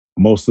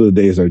most of the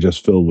days are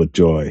just filled with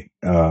joy.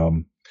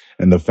 And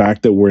the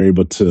fact that we're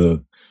able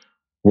to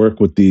work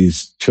with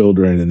these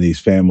children and these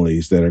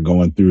families that are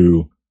going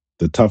through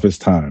the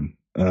toughest time.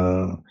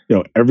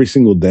 Every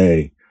single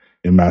day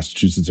in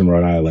Massachusetts and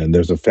Rhode Island,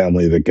 there's a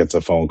family that gets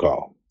a phone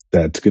call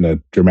that's going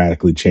to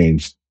dramatically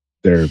change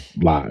their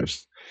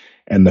lives.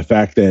 And the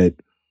fact that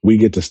we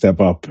get to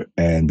step up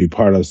and be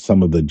part of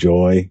some of the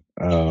joy,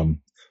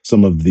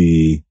 some of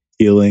the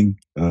healing,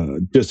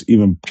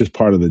 just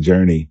part of the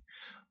journey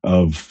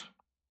of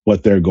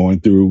what they're going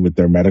through with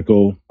their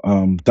medical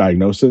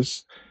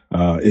diagnosis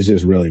is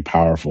just really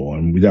powerful.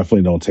 And we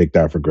definitely don't take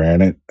that for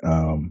granted.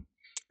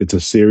 It's a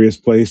serious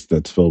place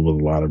that's filled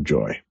with a lot of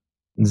joy.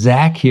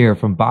 Zach here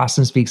from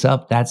Boston Speaks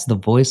Up. That's the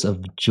voice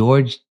of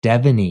George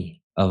Deveney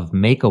of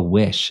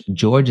Make-A-Wish.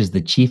 George is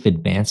the Chief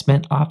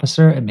Advancement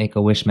Officer at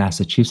Make-A-Wish,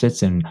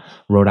 Massachusetts and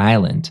Rhode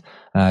Island.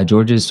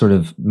 George's sort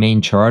of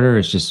main charter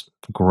is just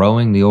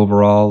growing the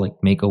overall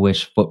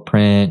Make-A-Wish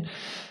footprint,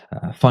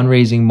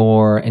 fundraising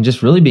more, and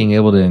just really being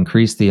able to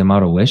increase the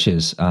amount of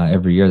wishes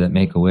every year that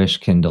Make-A-Wish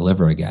can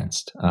deliver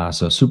against.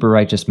 So super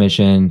righteous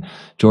mission.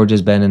 George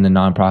has been in the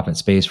nonprofit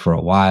space for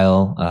a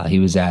while. He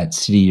was at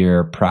City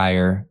Year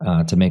prior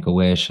to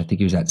Make-A-Wish. I think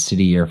he was at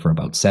City Year for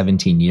about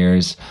 17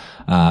 years.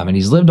 And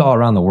he's lived all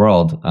around the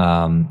world.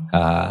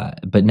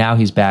 But now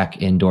he's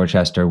back in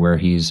Dorchester, where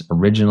he's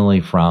originally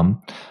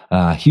from.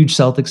 Huge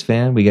Celtics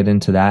fan. We get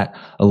into that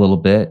a little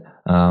bit.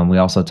 We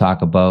also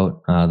talk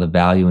about the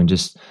value and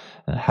just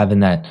having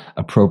that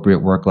appropriate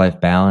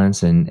work-life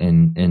balance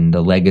and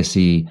the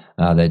legacy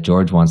that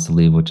George wants to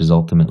leave, which is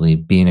ultimately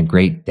being a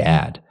great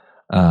dad.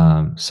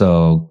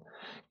 So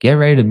get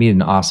ready to meet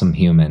an awesome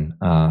human.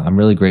 I'm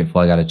really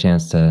grateful I got a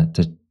chance to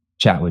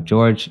chat with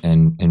George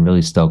and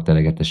really stoked that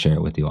I get to share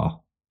it with you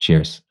all.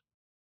 Cheers.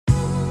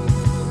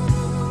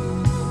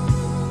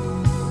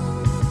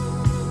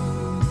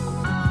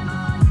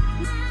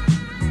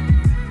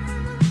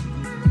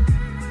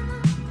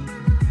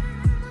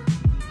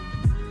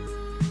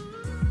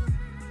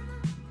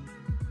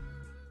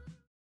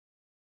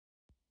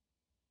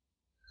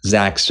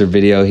 Zach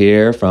Servideo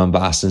here from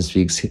Boston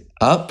Speaks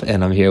Up,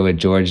 and I'm here with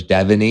George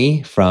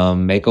Deveney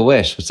from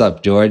Make-A-Wish. What's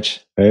up, George?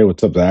 Hey,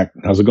 what's up, Zach?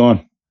 How's it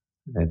going?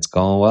 It's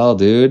going well,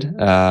 dude.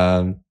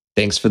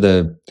 Thanks for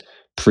the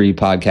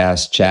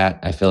pre-podcast chat.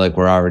 I feel like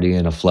we're already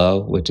in a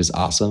flow, which is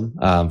awesome.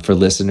 For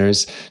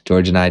listeners,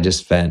 George and I just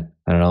spent,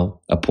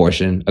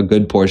 a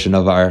good portion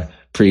of our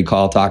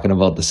pre-call talking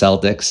about the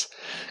Celtics.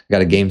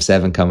 Got a game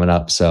 7 coming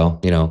up,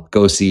 so,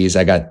 go C's.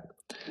 I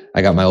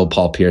got my old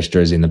Paul Pierce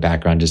jersey in the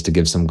background just to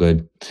give some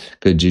good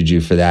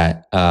juju for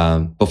that.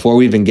 Before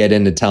we even get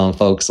into telling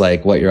folks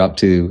what you're up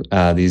to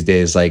these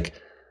days,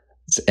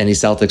 any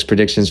Celtics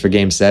predictions for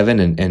Game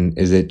 7? And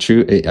is it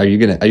true? Are you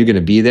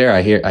gonna be there?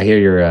 I hear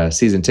you're a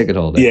season ticket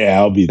holder.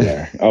 Yeah, I'll be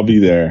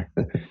there.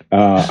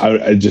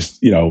 I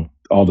just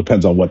all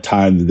depends on what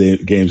time the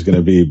game's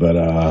gonna be,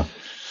 but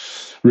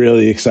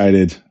really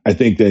excited. I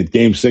think that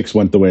Game 6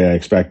 went the way I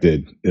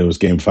expected. It was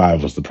Game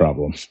 5 was the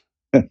problem.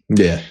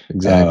 Yeah,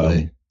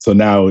 exactly. So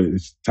now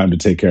it's time to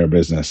take care of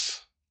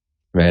business.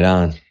 Right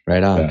on.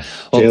 Yeah.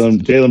 Well,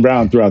 Jaylen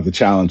Brown threw out the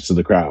challenge to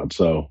the crowd,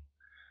 so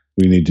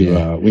we need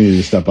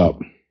to step up.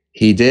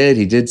 He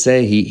did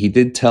say he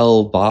did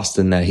tell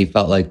Boston that he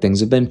felt like things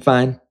have been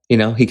fine.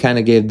 He kind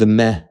of gave the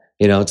meh,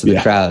 to the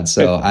crowd.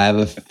 So I have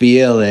a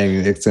feeling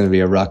it's going to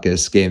be a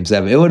ruckus Game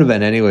 7. It would have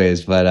been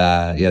anyways, but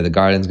the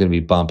Garden's going to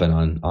be bumping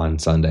on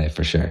Sunday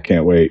for sure.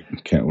 Can't wait.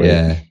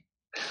 Yeah.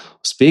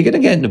 Speaking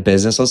of getting to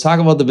business, let's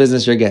talk about the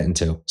business you're getting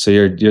to. So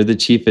you're the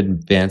Chief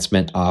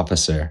Advancement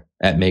Officer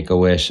at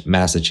Make-A-Wish,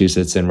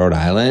 Massachusetts and Rhode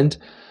Island.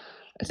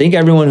 I think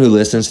everyone who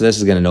listens to this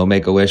is going to know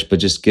Make-A-Wish, but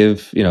just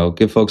give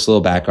folks a little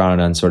background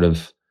on sort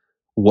of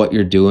what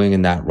you're doing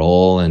in that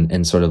role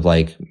and sort of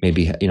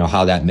maybe,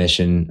 how that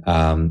mission,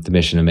 the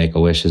mission of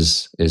Make-A-Wish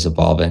is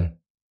evolving.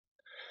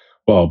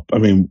 Well, I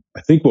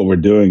think what we're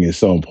doing is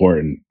so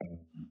important.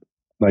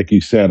 Like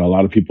you said, a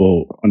lot of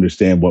people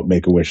understand what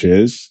Make-A-Wish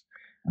is.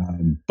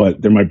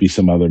 But there might be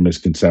some other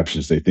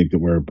misconceptions. They think that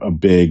we're a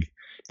big,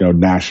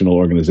 national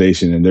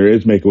organization, and there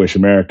is Make-A-Wish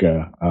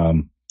America.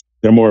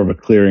 They're more of a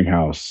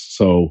clearinghouse.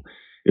 So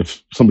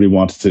if somebody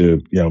wants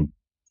to,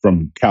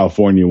 from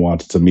California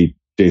wants to meet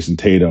Jason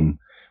Tatum,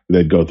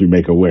 they'd go through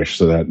Make-A-Wish,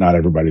 so that not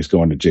everybody's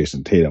going to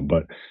Jason Tatum.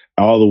 But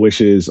all the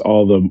wishes,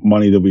 all the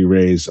money that we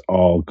raise,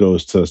 all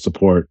goes to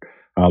support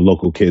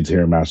local kids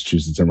here in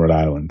Massachusetts and Rhode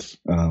Island.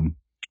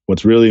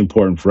 What's really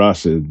important for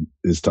us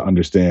is to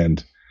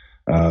understand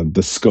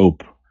the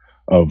scope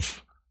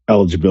of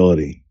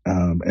eligibility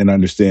and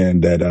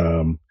understand that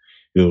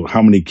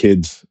how many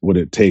kids would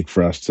it take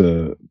for us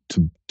to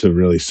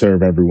really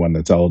serve everyone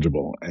that's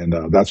eligible, and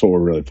that's what we're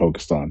really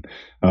focused on.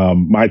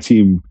 My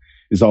team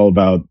is all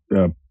about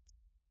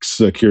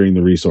securing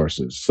the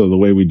resources. So the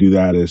way we do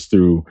that is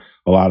through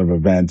a lot of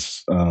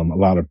events, a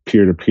lot of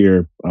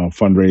peer-to-peer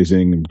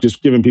fundraising, and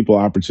just giving people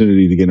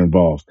opportunity to get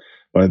involved.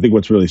 But I think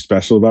what's really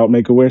special about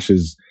Make-A-Wish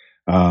is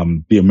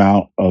the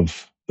amount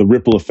of the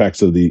ripple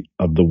effects of the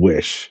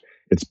wish.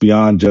 It's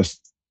beyond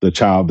just the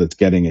child that's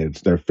getting it.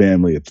 It's their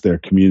family, it's their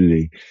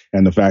community,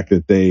 and the fact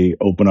that they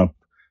open up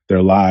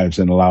their lives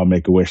and allow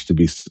Make a Wish to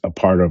be a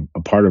part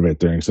of it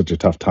during such a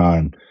tough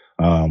time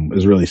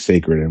is really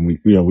sacred, and we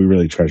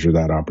really treasure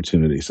that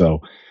opportunity.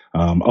 So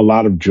a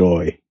lot of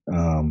joy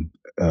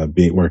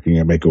being working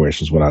at Make a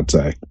Wish is what I'd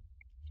say.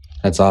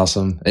 That's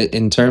awesome.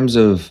 In terms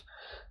of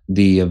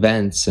the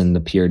events and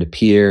the peer to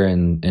peer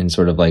and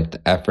sort of like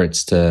the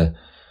efforts to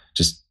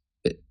just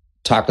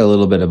talk a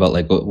little bit about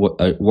like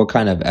what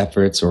kind of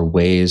efforts or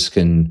ways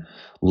can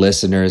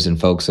listeners and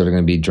folks that are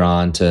going to be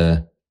drawn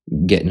to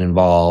getting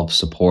involved,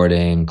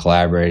 supporting,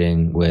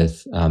 collaborating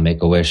with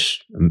Make a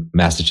Wish,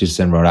 Massachusetts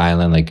and Rhode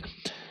Island. Like,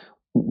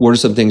 what are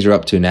some things you're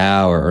up to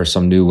now, or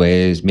some new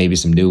ways, maybe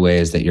some new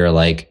ways that you're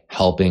like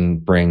helping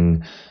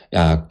bring,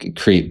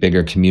 create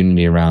bigger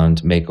community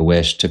around Make a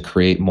Wish to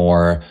create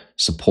more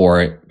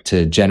support,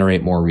 to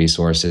generate more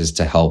resources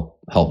to help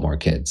more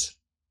kids?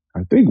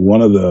 I think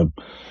one of the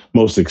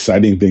most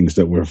exciting things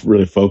that we're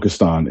really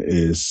focused on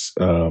is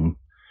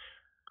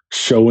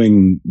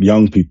showing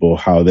young people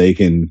how they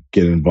can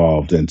get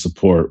involved and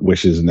support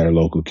wishes in their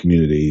local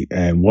community.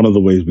 And one of the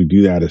ways we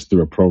do that is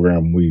through a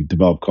program we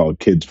developed called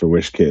Kids for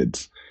Wish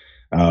Kids.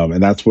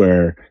 And that's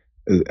where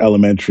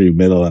elementary,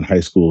 middle, and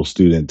high school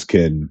students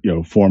can,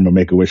 form a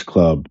Make a Wish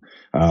club.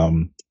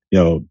 You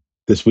know,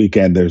 this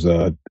weekend there's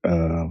a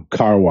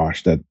car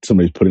wash that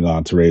somebody's putting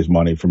on to raise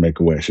money for Make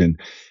a Wish, and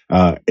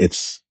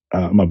it's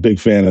I'm a big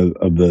fan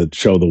of the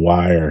show The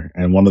Wire,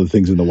 and one of the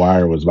things in The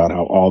Wire was about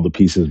how all the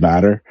pieces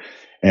matter,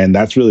 and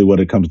that's really what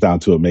it comes down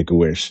to at Make a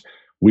Wish.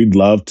 We'd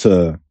love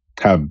to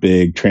have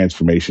big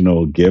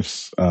transformational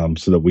gifts,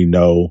 so that we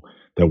know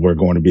that we're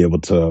going to be able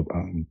to,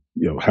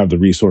 have the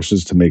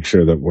resources to make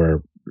sure that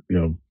we're,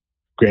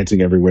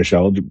 granting every wish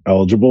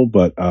eligible.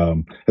 But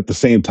at the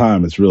same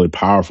time, it's really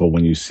powerful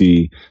when you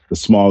see the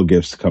small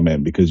gifts come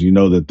in, because you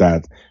know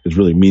that is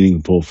really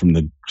meaningful from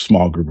the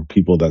small group of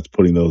people that's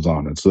putting those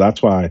on. And so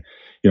that's why,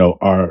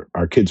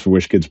 our Kids for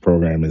Wish Kids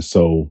program is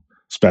so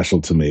special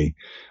to me.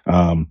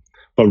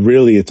 But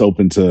really, it's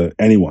open to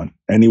anyone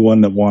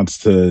that wants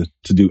to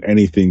do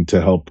anything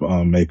to help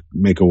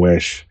make a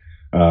wish.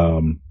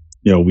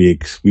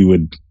 We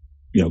would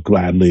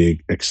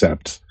gladly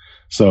accept.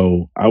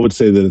 So I would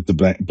say that it's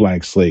a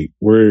blank slate.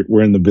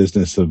 We're in the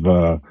business of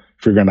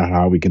figuring out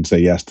how we can say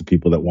yes to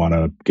people that want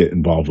to get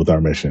involved with our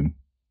mission.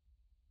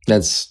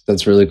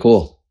 That's really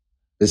cool.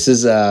 This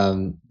is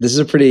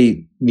a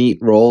pretty neat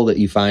role that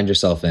you find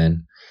yourself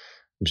in.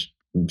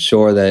 I'm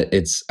sure that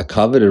it's a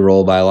coveted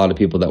role by a lot of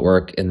people that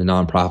work in the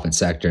nonprofit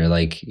sector.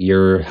 Like,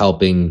 you're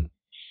helping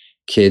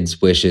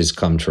kids' wishes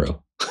come true.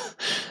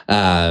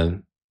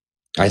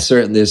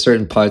 There's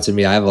certain parts of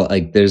me, I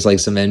have there's like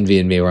some envy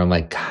in me where I'm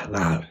like, God,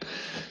 wow,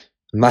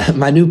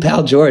 my new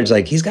pal George,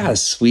 like, he's got a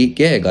sweet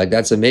gig. Like,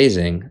 that's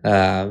amazing.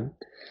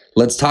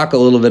 Let's talk a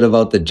little bit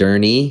about the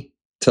journey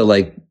to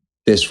like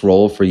this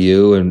role for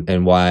you,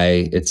 and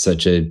why it's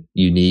such a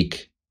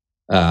unique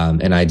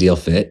and ideal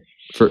fit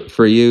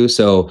for you.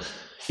 So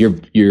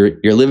you're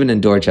living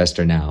in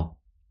Dorchester now.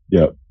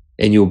 Yep.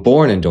 And you were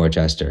born in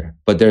Dorchester,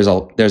 but there's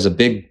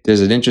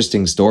an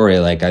interesting story.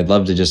 Like, I'd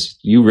love to just,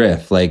 you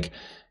riff, like,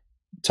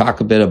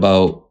 talk a bit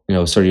about,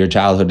 sort of your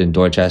childhood in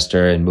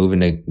Dorchester and moving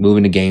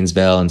to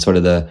Gainesville, and sort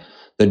of the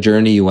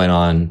journey you went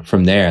on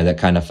from there that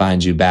kind of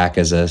finds you back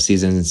as a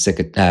season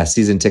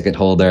ticket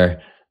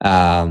holder,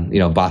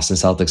 Boston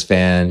Celtics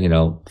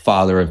fan,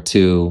 father of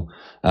two,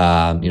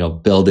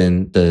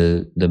 building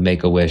the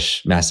Make a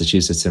Wish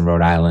Massachusetts and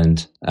Rhode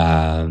Island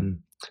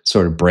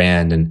sort of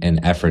brand and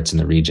efforts in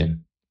the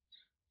region.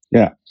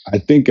 Yeah, I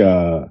think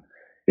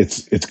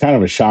it's kind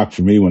of a shock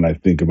for me when I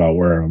think about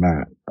where I'm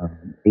at. I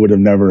would have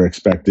never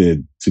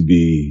expected to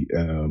be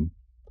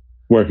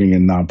working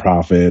in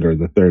nonprofit or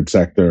the third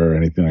sector or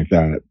anything like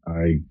that.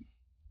 I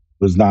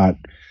was not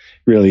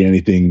really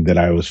anything that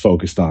I was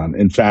focused on.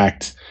 In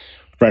fact,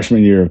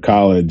 freshman year of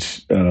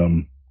college,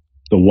 the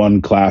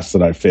one class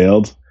that I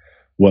failed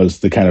was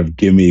the kind of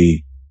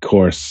gimme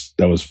course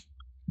that was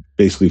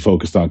basically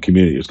focused on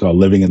community. It was called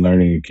Living and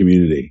Learning in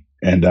Community.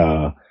 And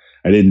I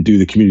didn't do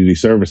the community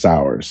service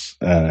hours.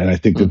 And I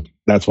think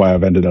that's why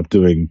I've ended up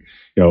doing,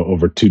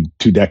 over two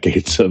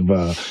decades of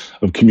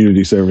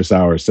community service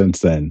hours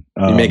since then.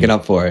 You're making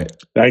up for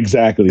it.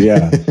 Exactly.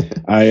 Yeah.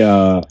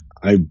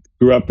 I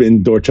grew up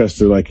in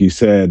Dorchester, like you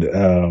said.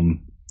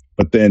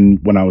 But then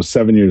when I was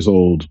 7 years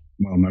old,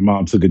 my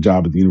mom took a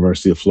job at the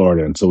University of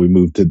Florida. And so we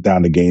moved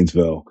down to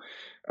Gainesville.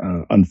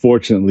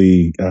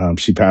 Unfortunately,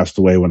 she passed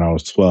away when I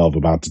was 12,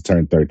 about to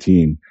turn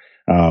 13,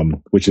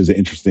 which is an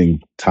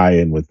interesting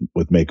tie-in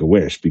with Make a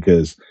Wish,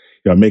 because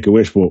Make a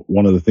Wish,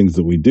 one of the things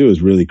that we do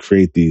is really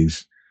create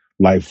these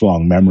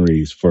lifelong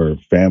memories for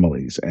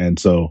families. And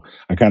so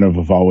I kind of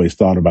have always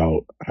thought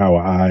about how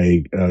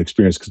I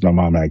experienced, because my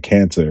mom had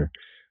cancer,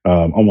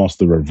 almost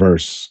the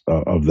reverse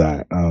of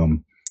that.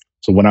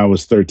 So when I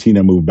was 13,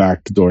 I moved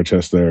back to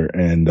Dorchester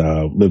and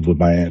lived with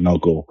my aunt and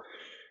uncle,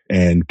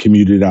 and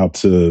commuted out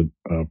to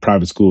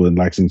private school in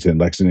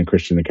Lexington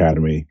Christian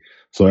Academy.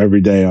 So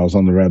every day I was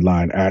on the red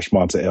line,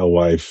 Ashmont to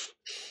Alewife,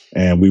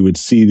 and we would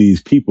see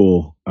these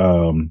people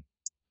on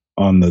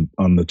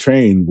the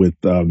train with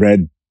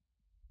red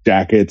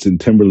jackets and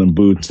Timberland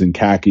boots and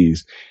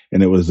khakis.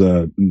 And it was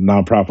a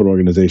nonprofit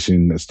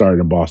organization that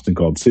started in Boston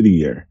called City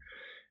Year.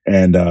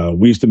 And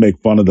we used to make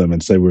fun of them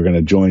and say we were going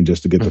to join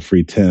just to get the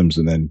free Tims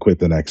and then quit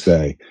the next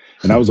day.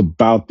 And that was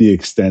about the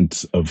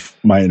extent of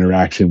my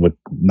interaction with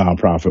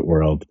nonprofit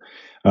world.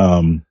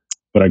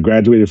 But I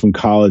graduated from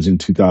college in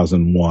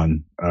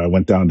 2001. I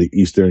went down to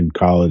Eastern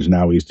College,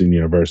 now Eastern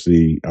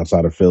University,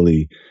 outside of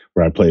Philly,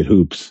 where I played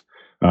hoops.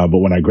 But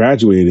when I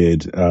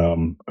graduated, I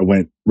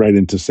went right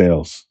into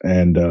sales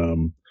and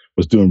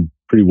was doing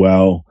pretty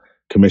well.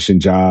 Commission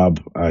job.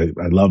 I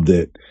loved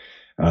it.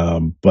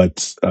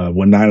 But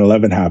when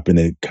 9/11 happened,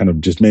 it kind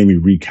of just made me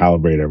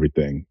recalibrate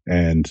everything.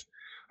 And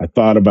I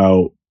thought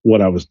about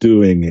what I was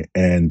doing,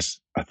 and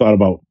I thought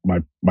about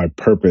my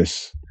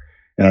purpose.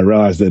 And I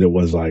realized that it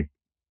was like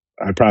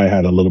I probably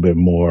had a little bit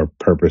more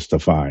purpose to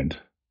find.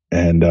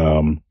 And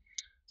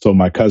so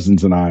my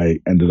cousins and I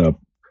ended up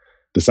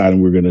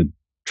deciding we were going to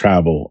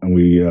travel. And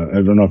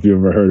I don't know if you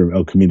ever heard of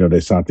El Camino de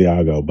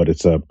Santiago, but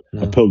it's a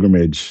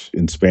pilgrimage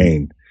in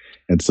Spain.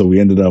 And so we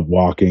ended up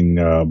walking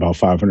about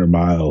 500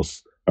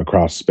 miles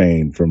across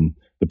Spain from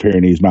the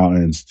Pyrenees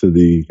Mountains to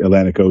the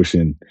Atlantic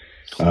Ocean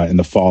in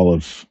the fall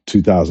of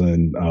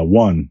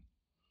 2001.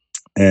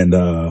 And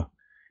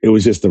it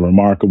was just a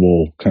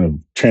remarkable kind of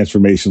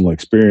transformational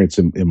experience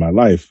in my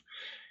life.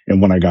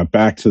 And when I got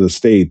back to the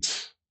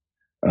States,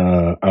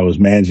 I was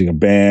managing a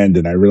band,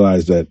 and I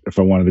realized that if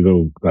I wanted to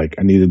go, like,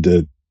 I needed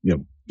to,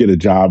 get a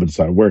job. And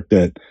so I worked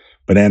at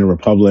Banana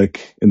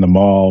Republic in the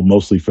mall,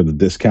 mostly for the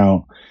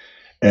discount.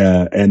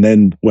 And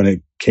then when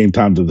it came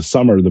time to the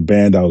summer, the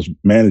band I was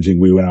managing,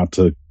 we went out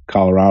to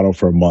Colorado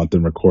for a month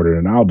and recorded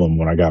an album.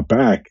 When I got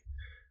back,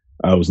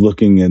 I was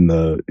looking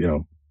I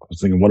was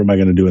thinking, what am I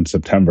going to do in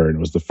September? And it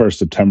was the first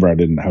September I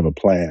didn't have a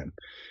plan.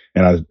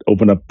 And I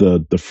opened up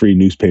the free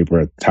newspaper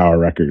at Tower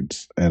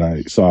Records, and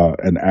I saw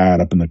an ad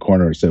up in the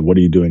corner that said, "What are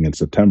you doing in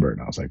September?" And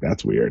I was like,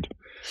 that's weird.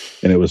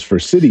 And it was for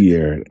City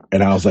Year.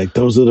 And I was like,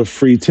 those are the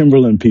free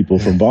Timberland people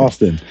from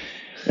Boston.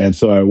 And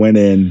so I went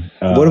in.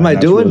 What am I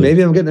doing?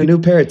 Maybe I'm getting a new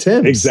pair of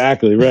Timbs.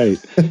 Exactly right.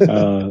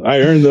 I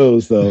earned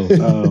those though.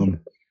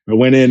 I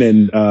went in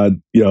and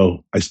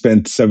I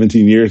spent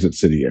 17 years at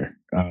City Year.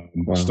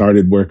 Wow.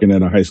 Started working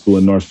at a high school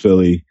in North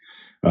Philly,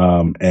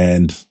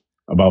 and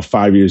about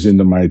 5 years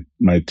into my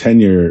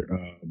tenure,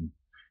 an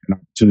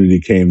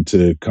opportunity came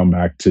to come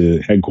back to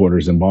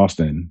headquarters in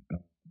Boston,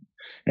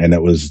 and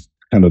that was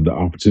kind of the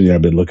opportunity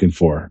I've been looking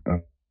for. A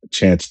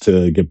chance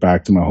to get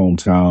back to my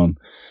hometown,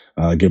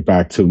 get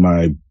back to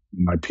my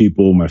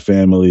people, my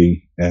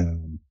family,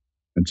 and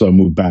so I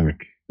moved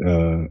back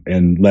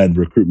and led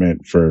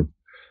recruitment for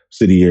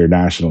City Year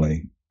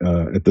nationally.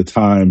 At the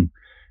time,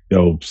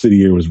 City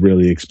Year was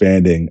really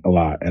expanding a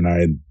lot, and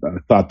I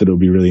thought that it would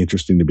be really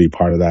interesting to be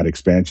part of that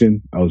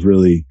expansion. I was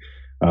really,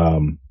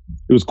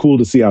 it was cool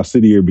to see how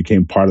City Year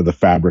became part of the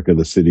fabric of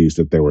the cities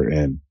that they were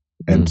in,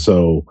 and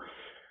so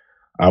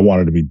I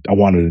wanted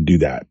to do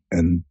that.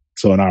 And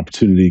so an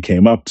opportunity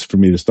came up for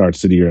me to start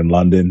City Year in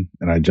London,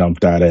 and I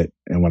jumped at it.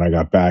 And when I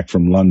got back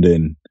from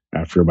London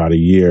after about a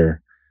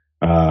year,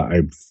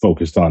 I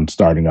focused on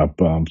starting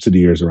up City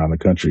Years around the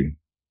country.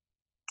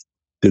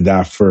 Did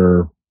that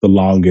for the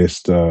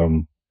longest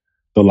amount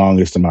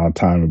of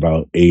time,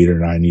 about 8 or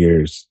 9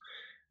 years.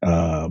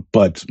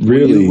 But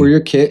really, were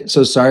your kids?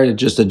 So sorry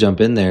to jump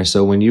in there.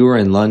 So when you were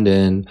in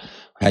London,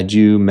 had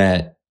you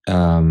met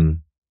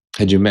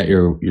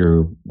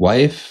your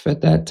wife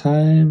at that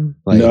time?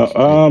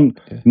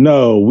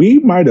 No, we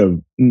might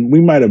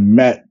have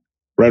met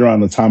right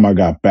around the time I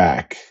got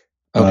back.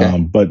 Okay.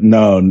 But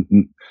no,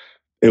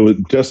 it was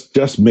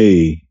just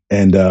me.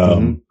 And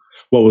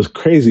what was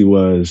crazy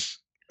was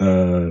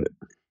I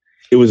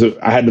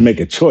had to make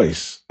a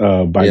choice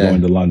by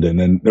going to London,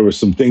 and there were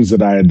some things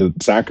that I had to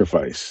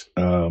sacrifice.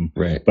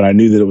 Right. But I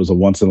knew that it was a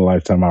once in a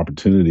lifetime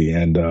opportunity,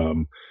 and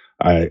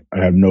I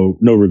have no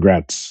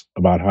regrets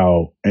about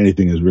how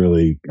anything is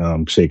really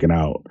shaken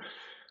out.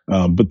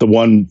 But the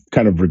one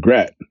kind of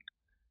regret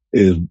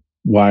is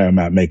why I'm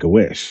at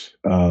Make-A-Wish.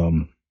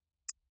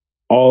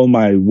 All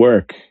my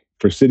work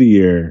for City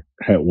Year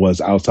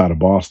was outside of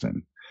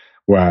Boston,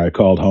 where I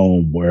called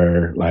home,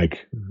 where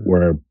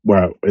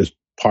is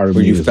part of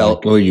where me you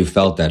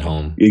felt at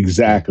home.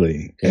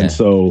 Exactly. Yeah. And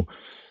so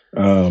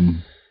about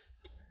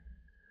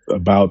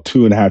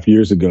 2.5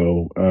 years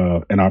ago,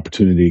 an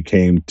opportunity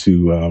came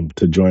to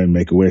join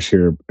Make-A-Wish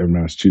here in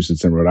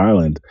Massachusetts and Rhode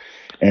Island.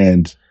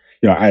 And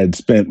I had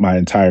spent my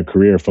entire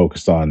career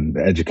focused on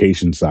the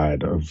education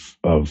side of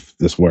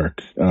this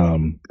work,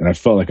 and I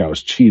felt like I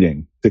was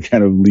cheating to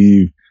kind of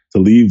leave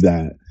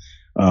that.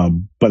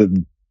 But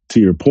to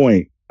your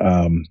point,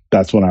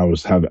 that's when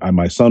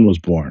my son was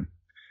born,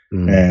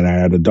 and I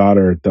had a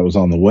daughter that was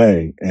on the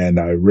way, and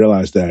I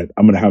realized that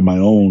I'm going to have my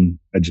own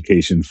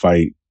education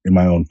fight in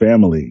my own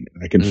family.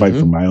 I can fight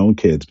for my own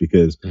kids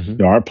because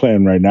our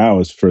plan right now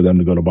is for them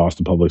to go to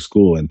Boston Public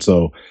School, and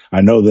so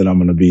I know that I'm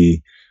going to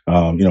be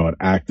an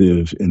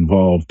active,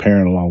 involved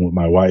parent along with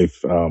my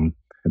wife. And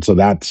so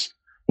that's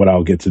what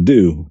I'll get to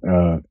do.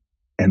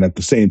 And at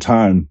the same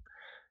time,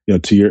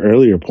 to your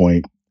earlier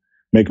point,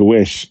 Make a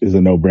Wish is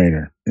a no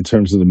brainer in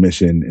terms of the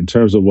mission, in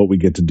terms of what we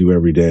get to do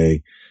every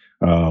day.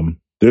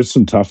 There's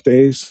some tough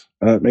days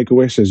at Make a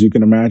Wish, as you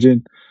can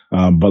imagine.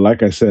 But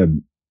like I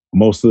said,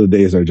 most of the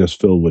days are just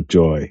filled with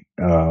joy.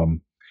 And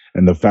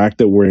the fact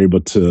that we're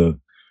able to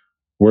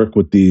work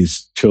with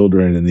these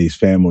children and these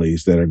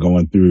families that are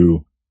going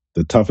through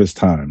the toughest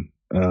time.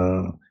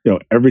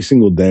 Every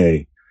single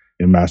day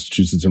in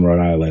Massachusetts and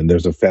Rhode Island,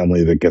 there's a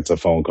family that gets a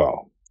phone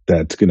call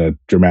that's going to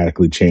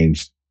dramatically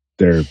change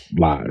their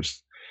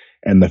lives.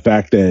 And the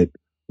fact that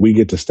we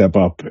get to step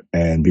up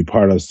and be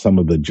part of some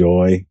of the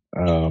joy,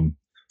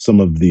 some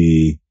of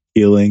the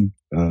healing,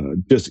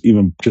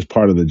 just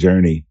part of the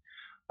journey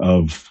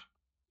of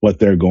what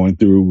they're going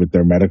through with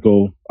their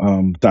medical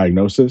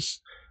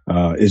diagnosis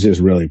is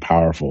just really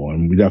powerful.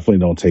 And we definitely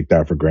don't take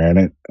that for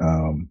granted.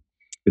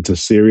 It's a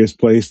serious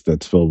place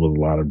that's filled with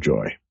a lot of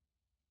joy.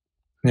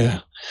 Yeah.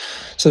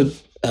 So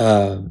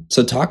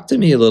talk to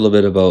me a little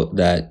bit about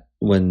that.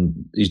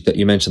 When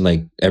you mentioned,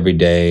 like, every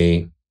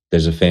day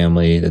there's a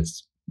family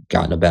that's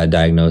gotten a bad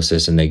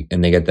diagnosis and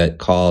they get that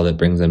call that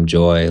brings them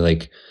joy.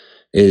 Like,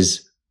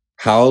 is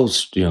how,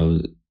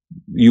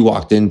 you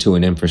walked into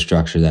an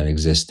infrastructure that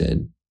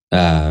existed.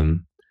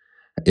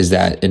 Is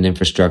that an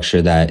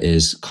infrastructure that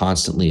is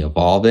constantly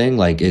evolving?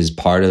 Like, is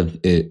part of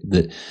it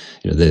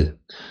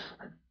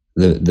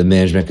the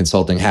management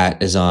consulting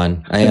hat is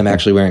on. I am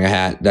actually wearing a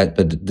hat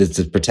but it's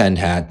a pretend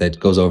hat that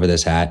goes over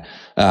this hat.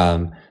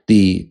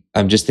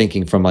 I'm just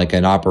thinking from, like,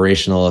 an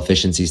operational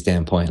efficiency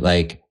standpoint,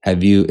 like,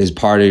 is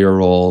part of your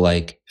role,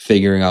 like,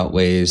 figuring out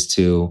ways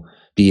to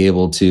be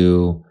able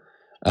to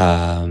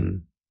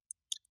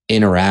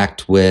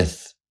interact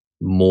with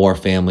more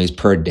families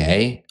per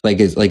day?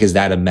 Is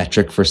that a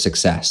metric for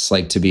success?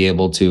 Like, to be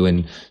able to,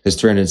 and there's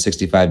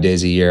 365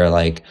 days a year,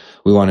 like,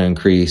 we want to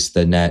increase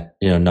the net,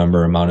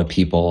 amount of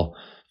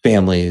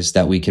families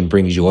that we can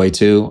bring joy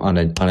to on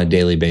a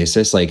daily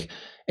basis. Like,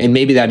 and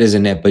maybe that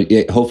isn't it, but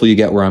hopefully you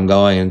get where I'm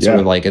going. And sort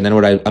of like, and then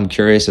what I'm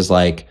curious is,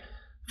 like,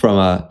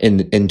 from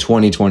in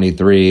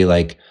 2023,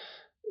 like,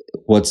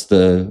 what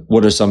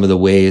are some of the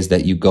ways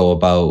that you go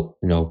about,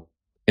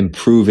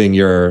 improving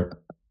your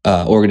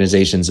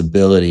organization's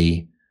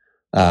ability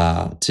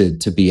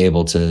to be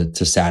able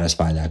to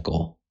satisfy that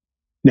goal?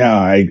 Yeah,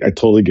 I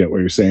totally get what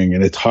you're saying.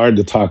 And it's hard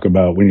to talk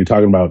about when you're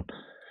talking about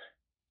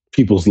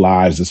people's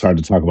lives. It's hard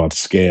to talk about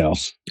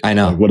scales. I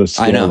know. Like, what does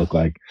scale look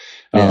like?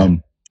 Yeah.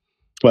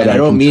 But I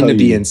don't mean to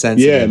be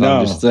insensitive. Yeah,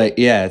 I'm just like,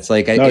 it's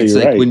like, it's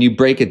like, right, when you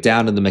break it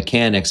down to the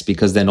mechanics,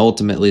 because then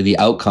ultimately the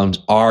outcomes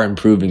are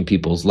improving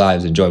people's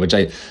lives and joy, which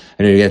I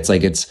know it's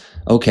like, it's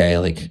okay.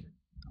 Like,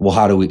 well,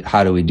 how do we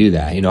do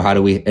that? How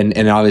do we,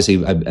 and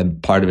obviously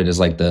part of it is,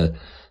 like, the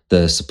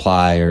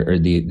supply or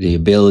the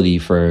ability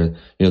for,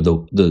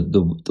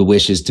 the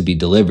wishes to be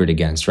delivered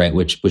against, right?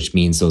 Which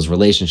means those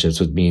relationships,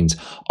 which means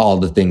all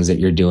the things that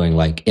you're doing,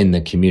 like, in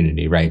the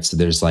community, right? So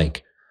there's,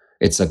 like,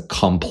 it's a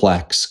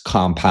complex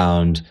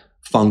compound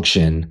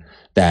function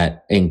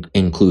that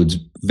includes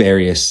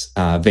various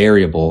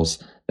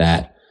variables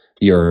that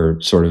you're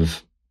sort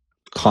of,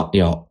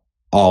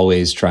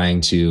 always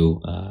trying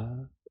to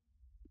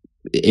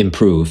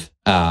improve,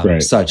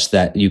 right, such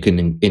that you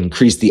can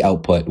increase the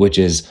output, which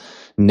is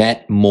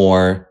net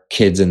more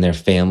kids and their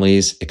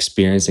families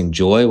experiencing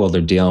joy while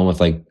they're dealing with,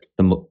 like,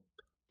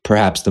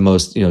 perhaps the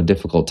most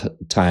difficult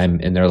time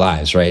in their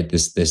lives, right?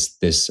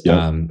 This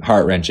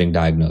heart-wrenching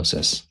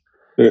diagnosis.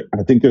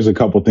 I think there's a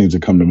couple things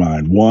that come to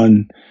mind.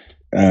 One,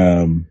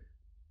 the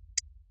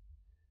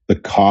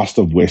cost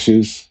of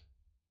wishes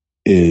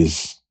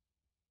is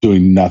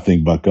doing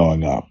nothing but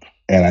going up.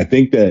 And I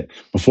think that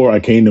before I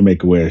came to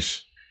Make a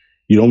Wish,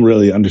 you don't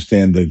really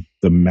understand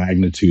the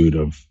magnitude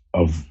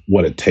of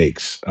what it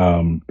takes.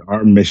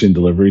 Our mission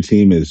delivery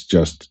team is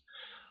just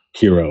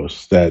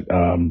heroes that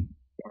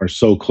are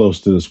so close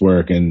to this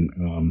work.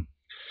 And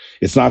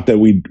it's not that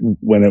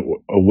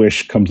when a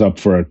wish comes up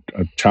for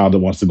a child that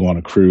wants to go on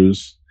a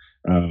cruise,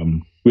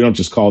 we don't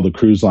just call the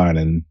cruise line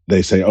and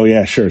they say, "Oh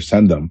yeah, sure,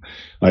 send them."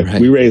 Like, right,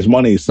 we raise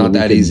money so that we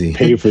can easy.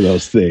 Pay for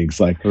those things.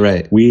 Like,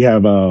 right, we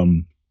have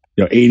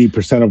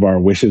 80% of our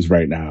wishes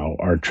right now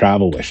are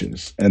travel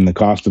wishes, and the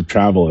cost of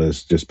travel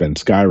has just been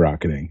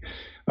skyrocketing.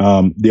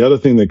 The other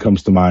thing that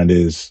comes to mind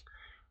is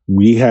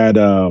we had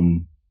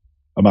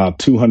about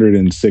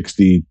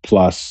 260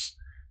 plus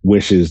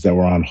wishes that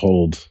were on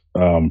hold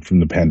from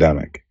the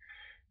pandemic.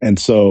 And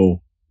so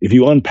if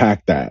you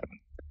unpack that,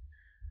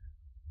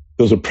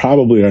 those are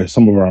probably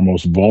some of our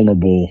most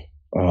vulnerable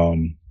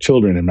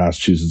children in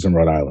Massachusetts and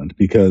Rhode Island,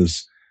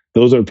 because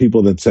those are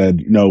people that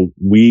said,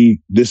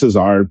 this is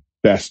our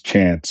best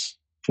chance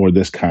for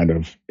this kind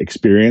of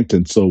experience.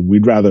 And so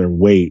we'd rather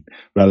wait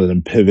rather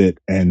than pivot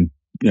and,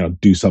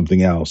 do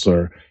something else,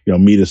 or,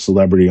 meet a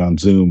celebrity on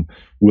Zoom.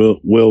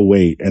 We'll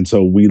wait. And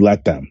so we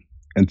let them.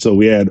 And so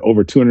we had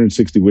over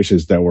 260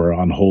 wishes that were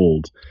on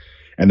hold.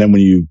 And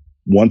then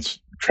once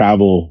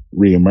travel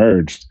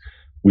reemerged,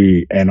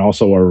 and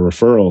also our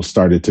referrals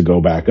started to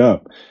go back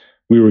up.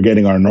 We were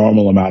getting our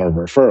normal amount of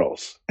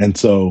referrals. And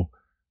so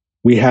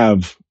we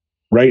have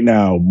right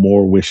now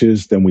more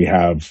wishes than we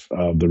have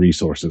the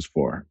resources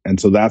for. And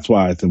so that's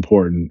why it's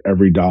important.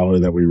 Every dollar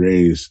that we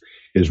raise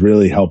is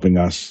really helping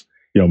us,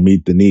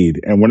 meet the need.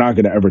 And we're not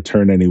going to ever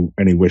turn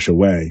any wish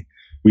away.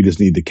 We just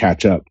need to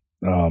catch up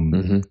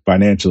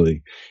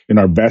financially. In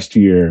our best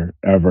year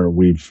ever,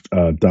 we've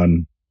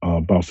done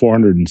about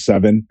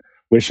 407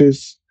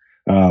 wishes.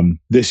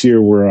 This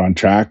year we're on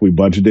track. We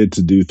budgeted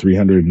to do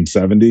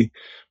 370,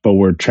 but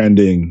we're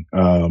trending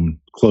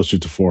closer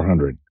to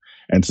 400.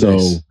 And so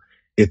nice.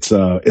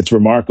 It's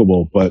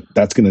remarkable, but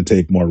that's going to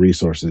take more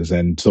resources.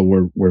 And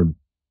so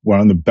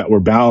we're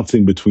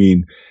balancing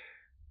between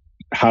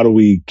how do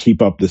we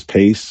keep up this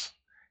pace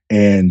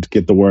and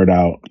get the word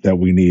out that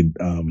we need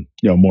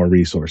more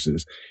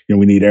resources.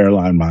 We need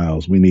airline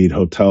miles, we need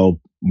hotel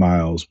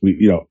miles,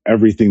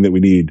 everything that we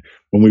need.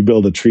 When we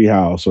build a tree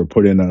house or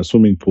put in a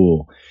swimming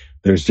pool,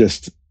 there's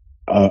just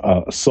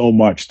so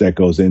much that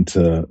goes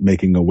into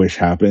making a wish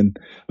happen.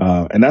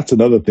 And that's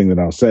another thing that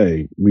I'll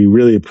say. We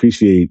really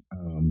appreciate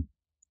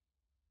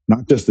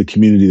not just the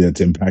community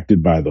that's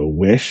impacted by the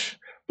wish,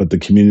 but the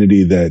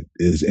community that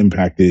is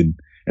impacted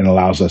and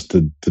allows us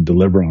to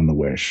deliver on the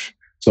wish.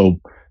 So,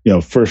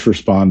 first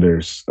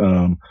responders,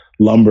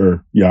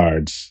 lumber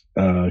yards,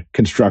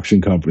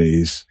 construction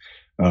companies,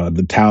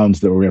 the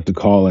towns that we have to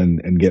call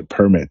and get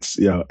permits.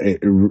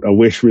 A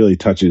wish really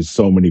touches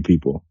so many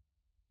people.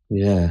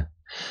 Yeah.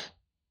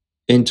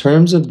 In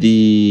terms of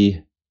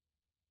the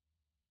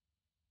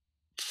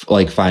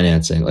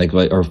financing,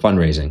 or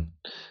fundraising,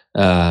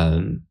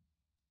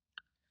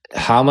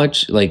 how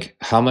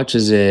much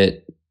is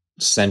it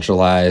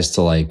centralized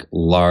to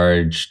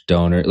large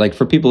donor,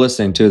 for people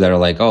listening too that are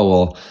like, oh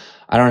well,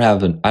 I don't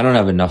have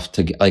enough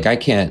to I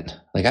can't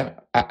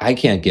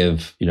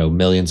give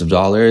millions of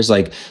dollars.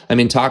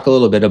 Talk a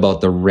little bit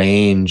about the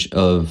range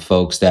of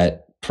folks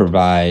that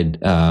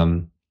provide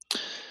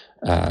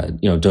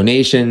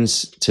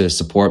donations to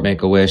support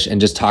Make-A-Wish, and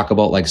just talk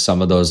about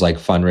some of those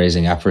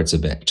fundraising efforts a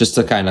bit, just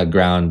to kind of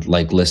ground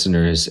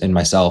listeners and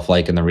myself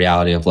in the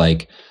reality of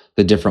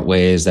the different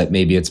ways that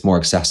maybe it's more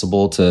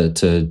accessible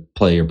to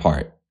play your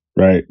part.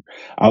 Right.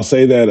 I'll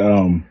say that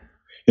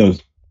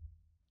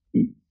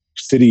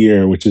City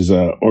Year, which is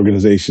an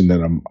organization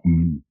that I'm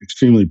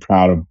extremely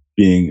proud of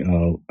being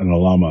an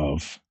alum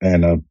of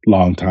and a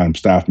longtime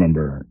staff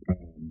member.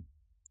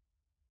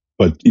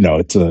 But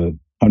it's a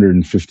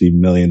 $150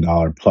 million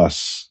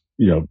plus,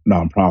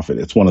 nonprofit.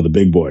 It's one of the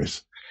big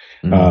boys.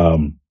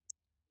 Mm-hmm.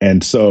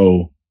 And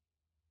so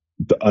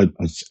a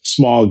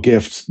small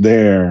gift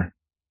there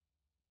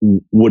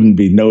wouldn't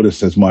be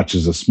noticed as much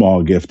as a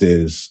small gift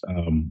is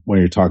when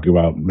you're talking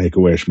about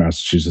Make-A-Wish,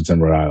 Massachusetts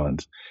and Rhode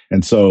Island.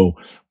 And so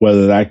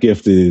whether that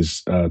gift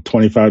is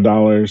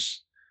 $25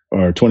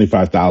 or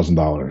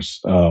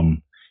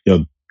 $25,000,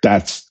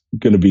 that's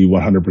going to be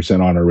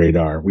 100% on our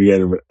radar.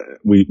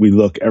 We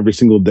look every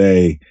single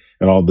day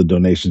at all the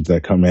donations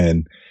that come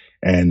in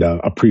and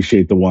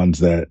appreciate the ones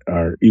that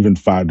are even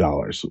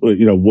 $5.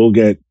 We'll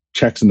get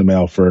checks in the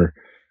mail for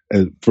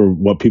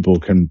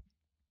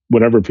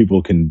whatever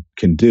people can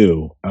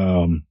do.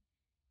 And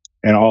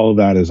all of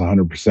that is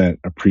 100%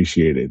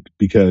 appreciated,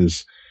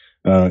 because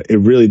it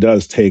really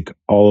does take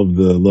all of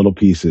the little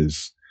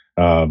pieces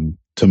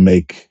to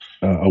make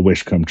a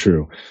wish come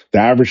true. The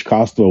average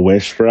cost of a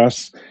wish for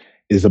us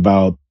is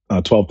about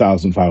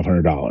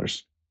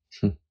 $12,500.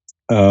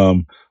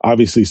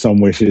 Obviously,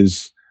 some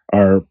wishes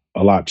are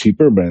a lot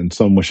cheaper, but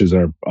some wishes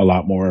are a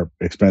lot more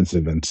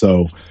expensive. And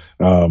so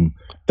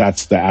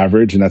that's the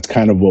average, and that's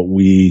kind of what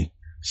we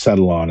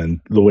settle on and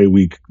the way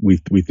we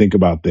think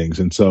about things.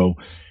 And so,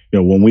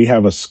 when we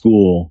have a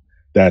school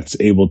that's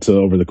able to,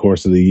 over the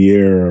course of the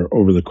year or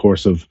over the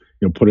course of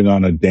putting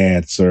on a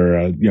dance or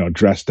a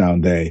dress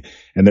down day,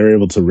 and they're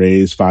able to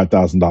raise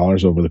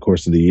 $5,000 over the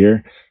course of the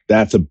year,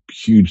 that's a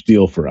huge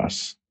deal for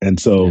us. And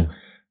so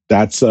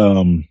that's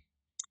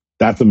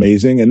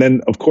amazing. And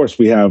then of course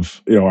we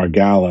have our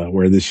gala,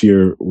 where this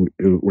year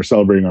we're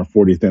celebrating our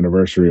 40th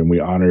anniversary, and we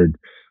honored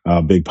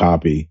Big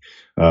Papi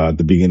at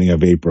the beginning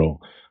of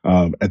April.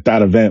 At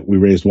that event, we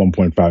raised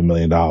 $1.5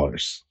 million.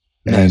 Nice.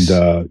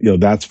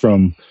 And that's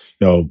from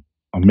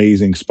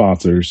amazing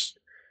sponsors,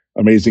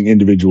 amazing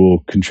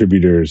individual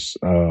contributors,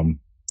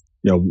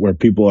 where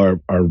people are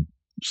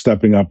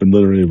stepping up and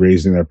literally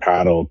raising their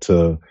paddle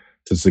to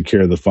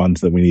secure the funds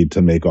that we need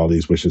to make all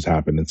these wishes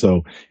happen. And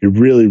so it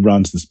really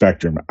runs the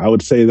spectrum. I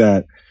would say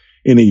that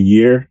in a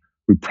year,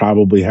 we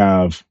probably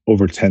have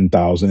over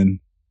 10,000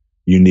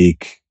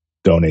 unique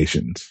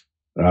donations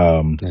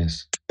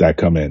that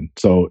come in.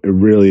 So it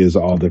really is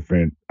all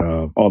different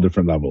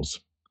levels.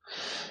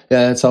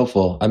 Yeah, that's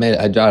helpful.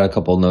 I jotted a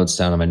couple of notes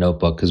down on my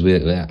notebook because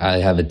I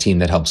have a team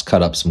that helps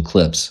cut up some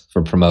clips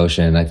for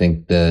promotion. I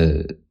think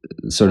the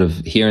sort of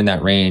hearing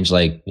that range,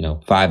 $5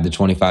 to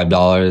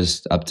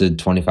 $25 up to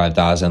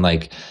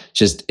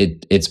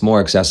 $25,000, it's more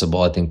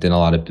accessible, I think,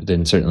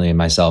 than certainly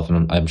myself,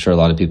 and I'm sure a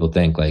lot of people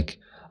think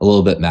a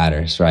little bit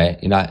matters,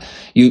 right? You're not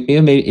you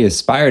maybe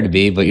aspire to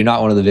be, but you're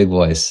not one of the big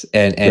boys.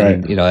 Right.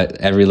 And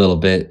every little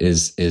bit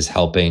is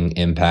helping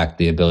impact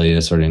the ability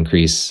to sort of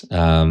increase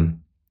the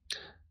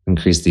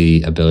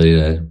ability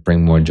to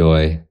bring more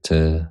joy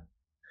to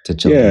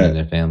children Yeah. and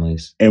their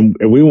families. And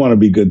we want to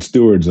be good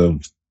stewards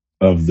of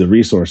the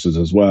resources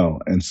as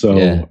well. And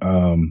Yeah.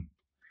 so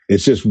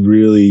it's just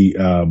really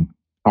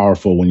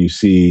powerful when you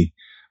see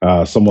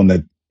someone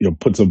that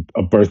puts a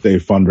birthday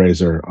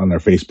fundraiser on their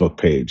Facebook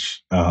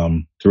page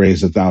to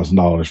raise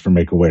 $1,000 for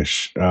Make a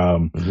Wish.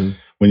 Hmm.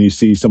 When you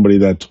see somebody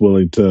that's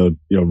willing to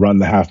run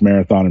the half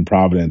marathon in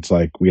Providence,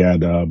 like we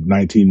had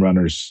 19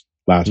 runners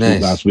Nice.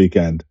 last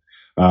weekend.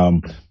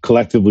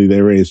 Collectively,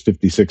 they raised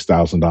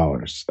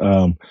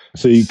 $56,000.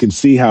 So you can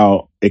see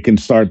how it can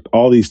start.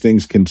 All these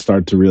things can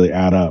start to really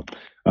add up.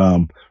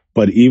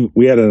 But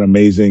we had an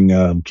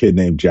amazing kid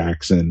named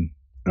Jackson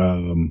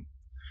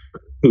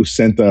who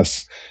sent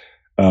us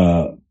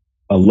uh,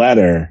 a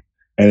letter,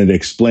 and it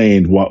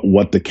explained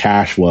what the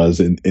cash was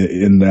in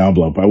the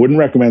envelope. I wouldn't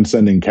recommend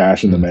sending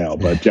cash in the mail,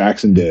 but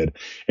Jackson did.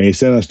 And he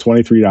sent us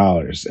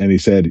 $23. And he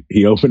said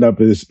he opened up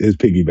his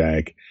piggy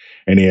bank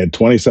and he had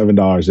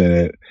 $27 in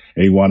it.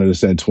 And he wanted to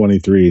send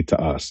 23 to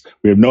us.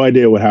 We have no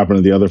idea what happened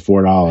to the other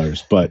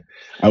 $4, but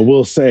I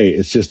will say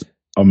it's just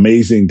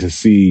amazing to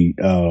see,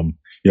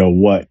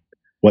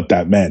 what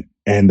that meant.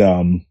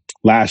 And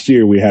last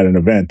year we had an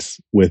event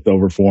with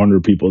over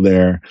 400 people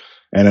there.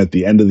 And at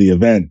the end of the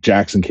event,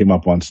 Jackson came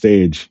up on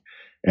stage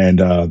and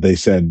they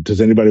said,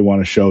 does anybody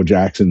want to show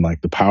Jackson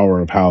like the power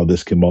of how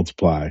this can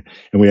multiply?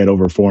 And we had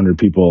over 400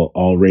 people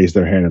all raise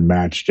their hand and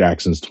match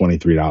Jackson's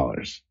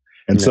 $23.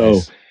 And so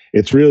Nice.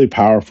 it's really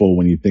powerful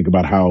when you think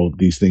about how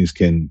these things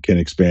can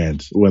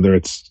expand, whether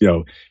it's,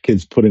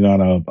 kids putting on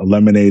a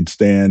lemonade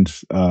stand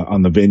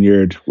on the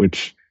vineyard,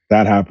 which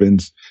that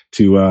happens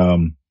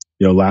to,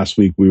 last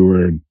week we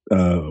had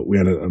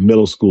a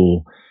middle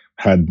school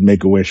had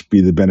Make-A-Wish be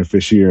the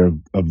beneficiary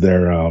of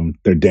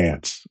their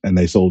dance, and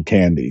they sold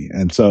candy.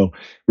 And so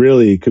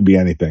really it could be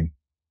anything.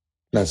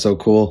 That's so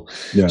cool.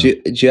 Yeah. Do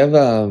you have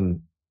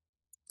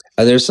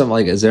are there some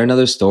is there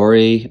another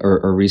story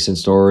or recent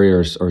story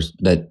or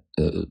that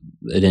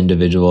an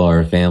individual or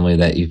a family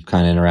that you've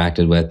kind of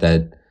interacted with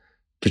that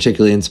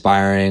particularly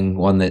inspiring,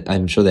 one that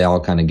I'm sure they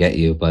all kind of get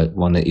you, but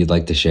one that you'd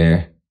like to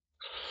share?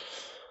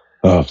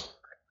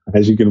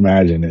 As you can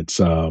imagine, it's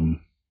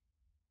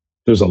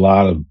there's a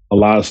lot of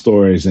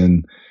stories,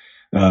 and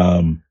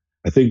I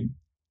think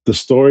the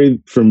story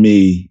for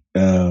me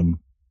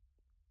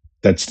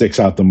that sticks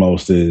out the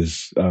most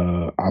is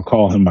I'll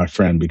call him my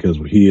friend because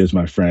he is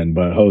my friend,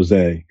 but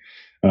Jose.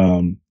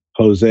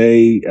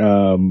 Jose,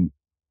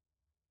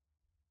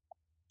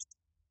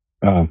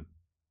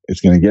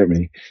 it's going to get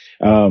me.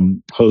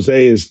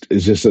 Jose is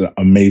just an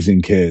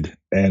amazing kid,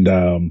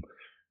 and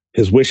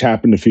his wish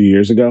happened a few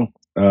years ago.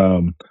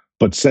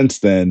 But since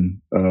then,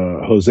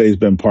 Jose's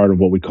been part of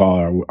what we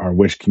call our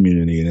wish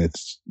community, and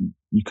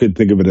you could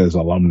think of it as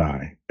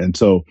alumni. And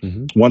so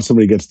Hmm. once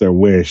somebody gets their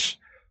wish,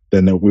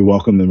 then we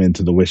welcome them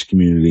into the wish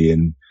community,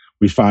 and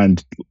we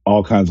find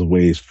all kinds of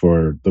ways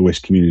for the wish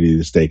community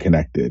to stay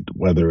connected.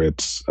 Whether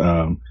it's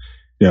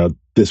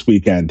this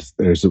weekend,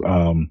 there's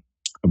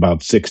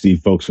about 60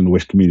 folks from the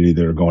wish community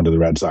that are going to the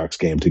Red Sox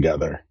game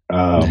together.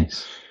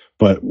 Nice.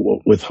 But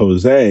with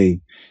Jose,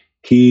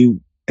 he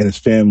and his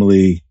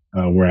family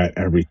were at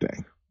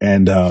everything,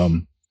 and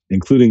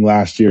including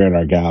last year at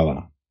our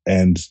gala.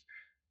 And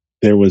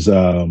there was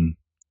a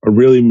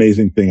really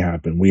amazing thing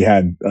happened. We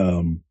had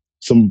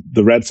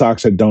the Red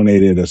Sox had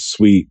donated a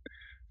suite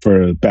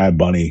for a Bad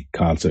Bunny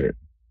concert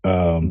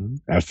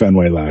at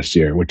Fenway last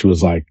year, which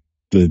was like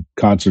the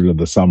concert of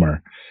the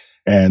summer.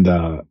 And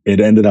it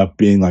ended up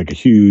being like a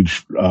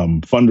huge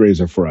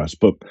fundraiser for us.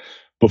 But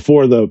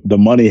before the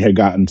money had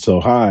gotten so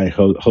high,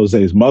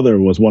 Jose's mother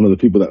was one of the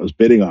people that was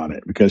bidding on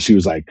it because she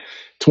was like,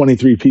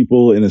 23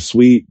 people in a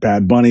suite,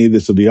 Bad Bunny,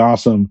 this will be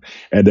awesome.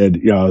 And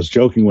then I was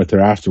joking with her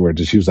afterwards,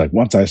 and she was like,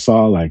 once I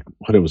saw like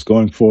what it was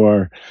going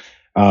for,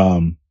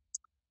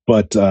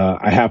 but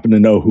I happen to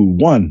know who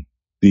won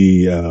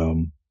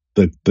the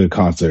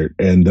concert,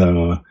 and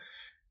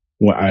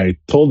when I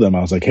told them,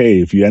 I was like,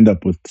 hey, if you end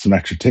up with some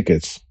extra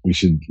tickets, we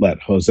should let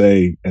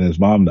Jose and his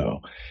mom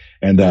know.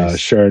 And Nice.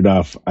 sure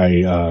enough,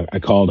 I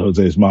called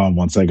Jose's mom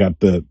once I got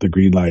the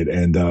green light,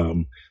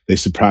 and they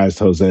surprised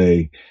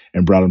Jose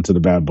and brought him to the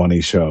Bad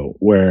Bunny show,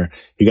 where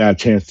he got a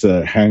chance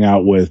to hang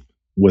out with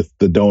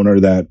the donor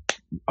that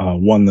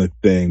won the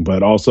thing,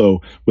 but also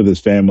with his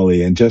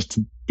family and just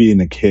being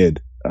a kid.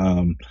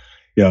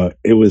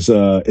 It was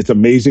it's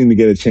amazing to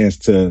get a chance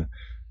to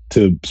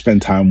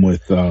spend time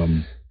with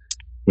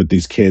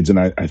these kids, and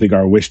I think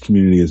our wish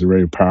community is a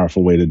very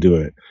powerful way to do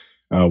it.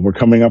 We're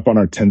coming up on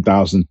our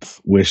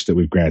 10,000th wish that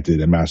we've granted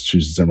in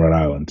Massachusetts and Rhode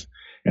Island.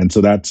 And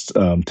so that's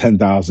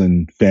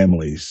 10,000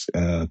 families,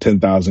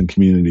 10,000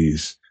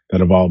 communities that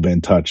have all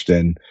been touched.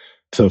 And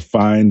to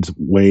find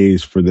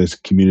ways for this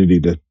community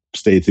to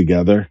stay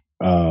together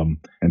and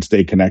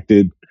stay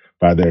connected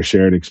by their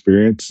shared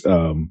experience,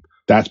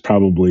 that's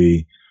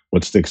probably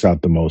what sticks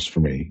out the most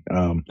for me.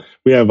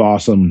 We have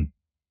awesome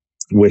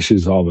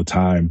wishes all the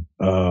time,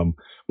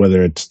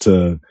 whether it's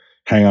to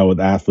hang out with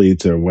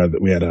athletes or whether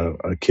we had a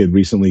kid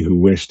recently who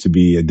wished to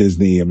be a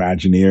Disney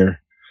Imagineer.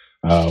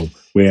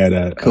 We had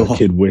a Cool.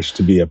 kid wish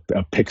to be a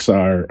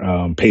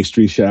Pixar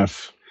pastry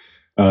chef.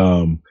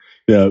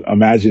 The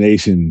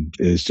imagination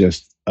is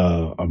just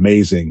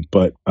amazing,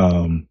 but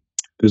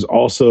there's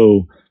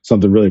also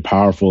something really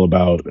powerful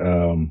about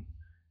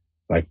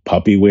like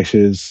puppy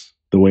wishes,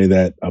 the way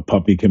that a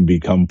puppy can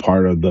become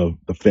part of the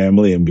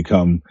family and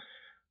become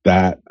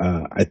that.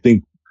 I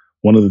think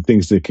one of the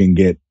things that can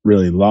get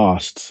really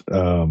lost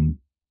in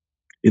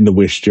the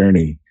wish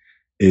journey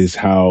is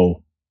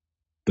how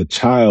the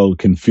child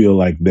can feel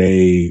like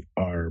they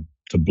are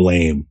to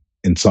blame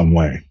in some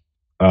way,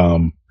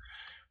 um,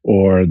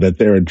 or that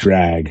they're a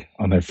drag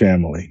on their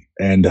family.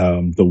 And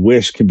the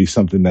wish can be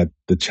something that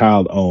the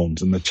child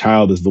owns, and the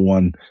child is the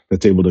one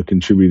that's able to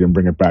contribute and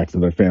bring it back to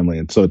their family.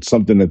 And so it's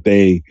something that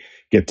they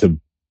get to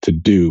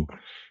do,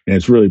 and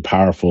it's really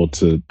powerful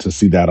to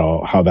see that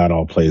all how that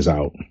all plays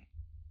out.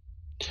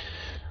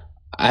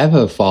 I have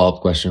a follow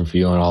up question for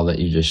you on all that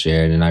you just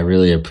shared, and I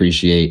really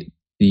appreciate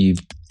you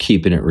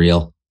keeping it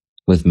real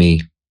with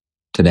me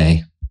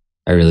today.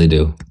 I really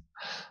do.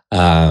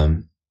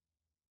 Um,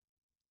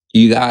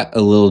 you got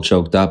a little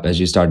choked up as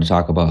you started to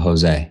talk about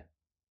Jose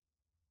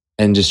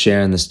and just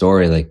sharing the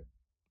story, like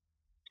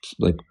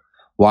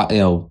why,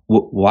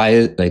 why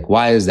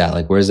is that?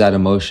 Like, where's that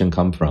emotion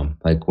come from?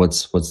 Like,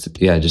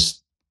 yeah,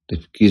 just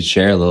if you could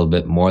share a little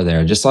bit more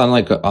there, just on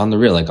on the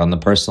real, like on the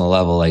personal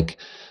level, like,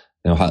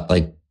 how,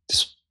 like,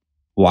 just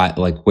why,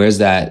 like, where's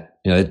that,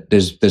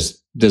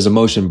 there's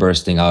emotion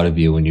bursting out of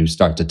you when you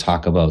start to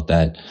talk about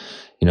that,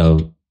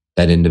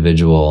 that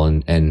individual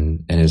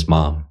and his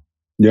mom,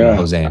 Yeah,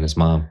 Jose and his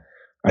mom.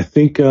 I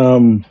think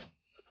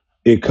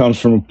it comes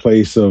from a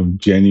place of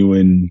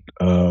genuine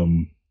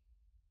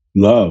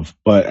love,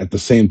 but at the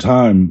same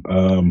time,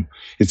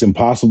 it's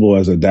impossible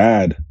as a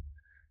dad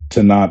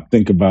to not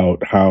think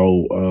about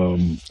how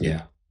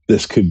Yeah.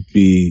 this could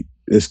be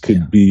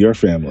your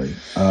family.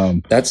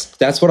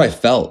 That's what I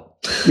felt.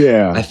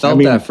 Yeah, I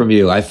felt that from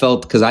you.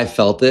 Because I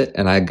felt it,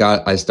 and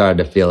I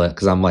started to feel it,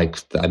 because I'm like,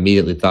 I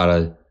immediately thought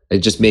of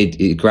it.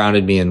 It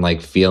grounded me in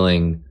like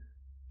feeling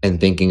and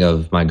thinking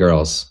of my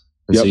girls,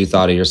 and so Yep. you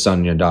thought of your son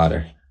and your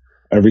daughter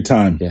Every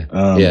time.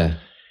 Yeah.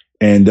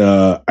 And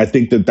I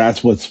think that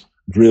that's what's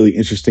really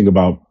interesting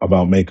about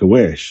Make a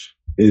Wish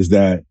is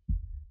that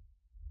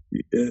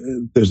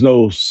there's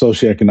no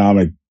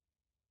socioeconomic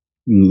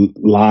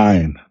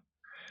line.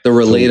 The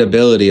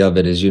relatability of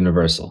it is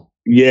universal.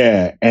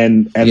 Yeah,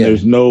 and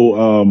there's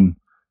no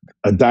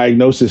a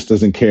diagnosis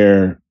doesn't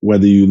care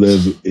whether you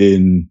live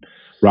in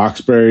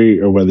Roxbury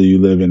or whether you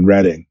live in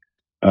Reading.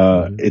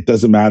 It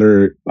doesn't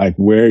matter like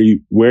where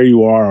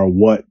you are or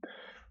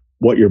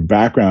what your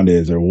background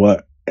is or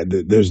what.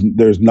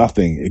 There's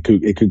nothing.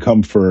 It could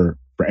come for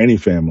any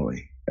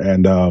family,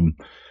 and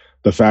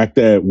the fact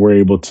that we're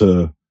able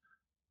to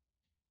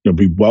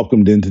be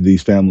welcomed into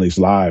these families'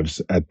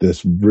 lives at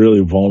this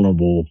really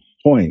vulnerable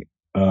point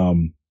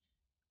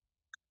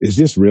is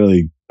just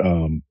really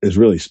is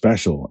really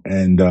special.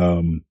 And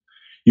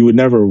you would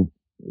never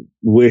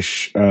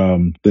wish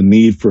the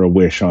need for a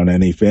wish on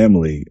any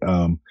family,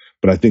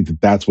 but I think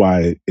that that's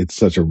why it's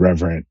such a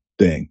reverent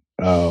thing.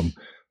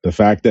 The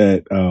fact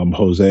that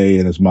Jose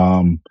and his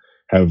mom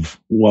have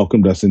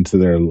welcomed us into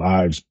their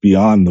lives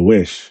beyond the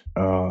wish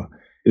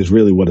is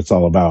really what it's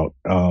all about.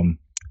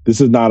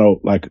 This is not a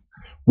like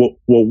what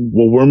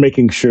we're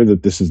making sure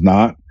that this is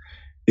not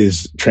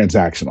is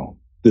transactional.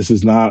 This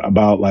is not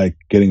about like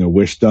getting a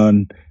wish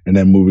done and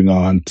then moving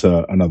on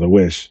to another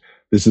wish.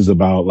 This is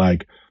about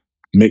like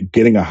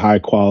getting a high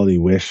quality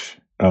wish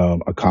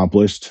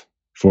accomplished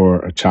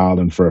for a child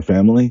and for a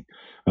family,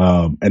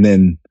 and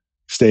then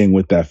staying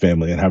with that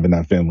family and having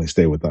that family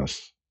stay with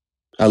us.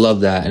 I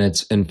love that, and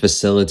it's in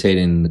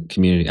facilitating the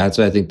community. That's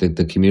why I think that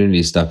the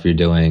community stuff you're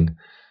doing,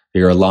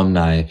 your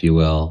alumni, if you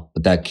will,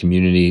 but that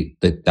community,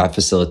 that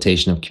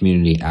facilitation of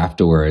community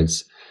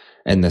afterwards,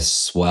 and the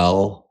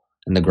swell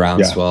and the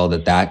groundswell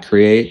that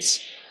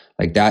creates,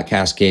 like that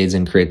cascades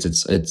and creates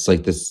it's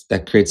like this,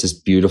 that creates this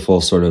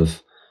beautiful sort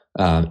of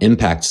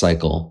impact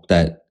cycle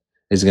that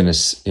is going to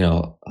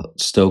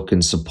stoke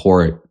and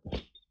support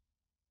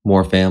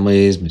more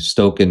families,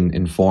 stoke and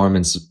inform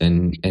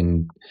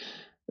and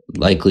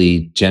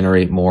likely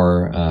generate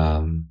more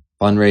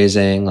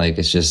fundraising. Like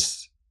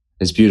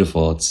it's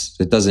beautiful.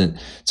 It doesn't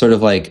sort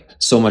of like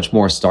so much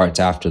more starts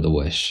after the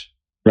wish.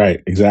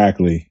 Right,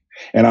 exactly.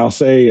 And I'll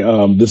say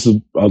I'll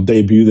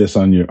debut this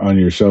on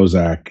your show,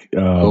 Zach.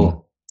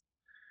 Cool.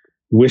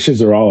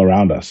 Wishes are all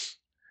around us.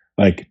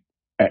 Like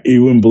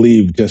you wouldn't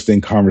believe just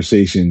in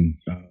conversation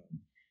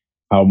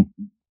how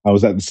I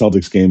was at the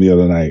Celtics game the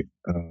other night.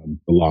 The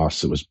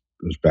loss, it was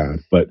bad,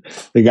 but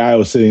the guy I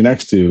was sitting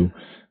next to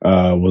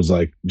was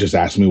like, just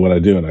asked me what I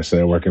do, and I said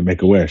I work at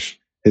Make a Wish.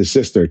 His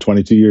sister,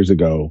 22 years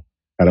ago,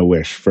 had a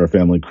wish for a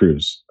family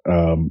cruise,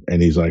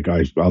 and he's like,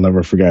 I'll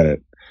never forget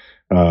it.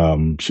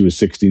 She was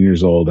 16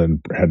 years old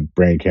and had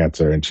brain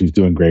cancer, and she's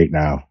doing great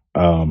now.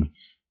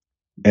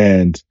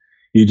 And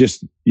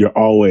you're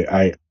always,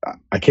 I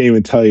can't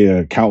even tell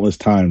you countless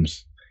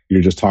times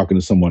you're just talking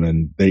to someone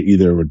and they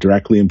either were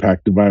directly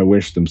impacted by a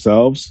wish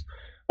themselves,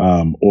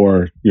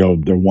 or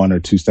they're one or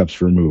two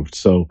steps removed.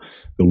 So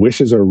the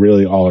wishes are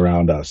really all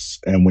around us,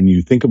 and when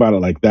you think about it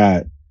like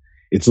that,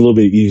 it's a little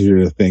bit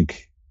easier to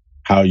think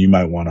how you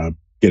might want to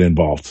get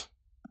involved.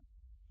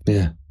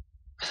 Yeah.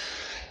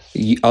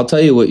 I'll tell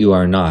you what you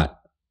are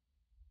not.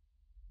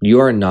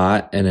 You are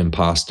not an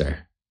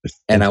imposter.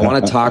 And I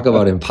want to talk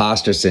about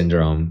imposter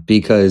syndrome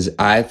because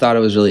I thought it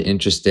was really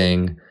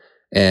interesting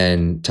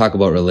and talk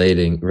about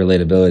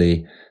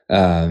relatability.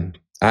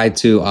 I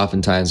too,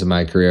 oftentimes in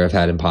my career, have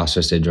had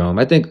imposter syndrome.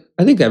 I think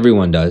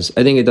everyone does.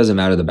 I think it doesn't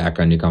matter the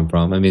background you come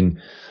from. I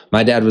mean,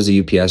 my dad was a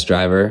UPS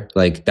driver.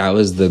 Like that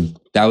was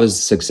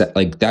success.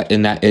 Like that,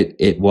 and that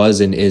it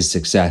was and is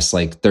success.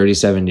 Like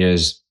 37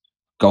 years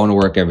going to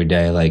work every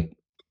day. Like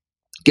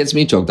gets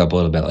me choked up a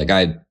little bit. Like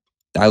I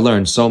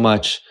learned so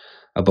much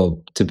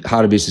about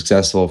how to be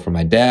successful from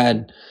my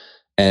dad,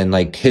 and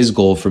like his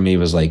goal for me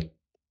was like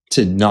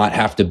to not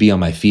have to be on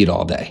my feet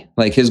all day.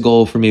 Like his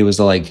goal for me was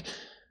to like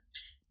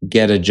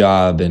get a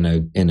job in a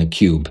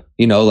cube,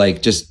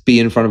 like just be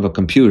in front of a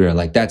computer.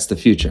 Like that's the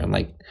future. I'm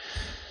like,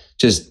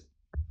 just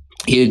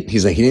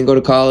he's like, he didn't go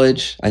to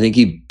college. I think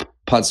he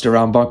putzed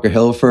around Bunker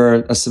Hill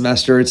for a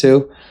semester or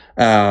two,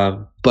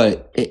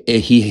 but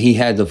he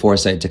had the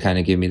foresight to kind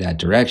of give me that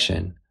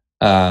direction.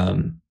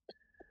 But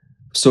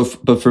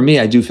for me,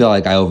 I do feel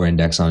like I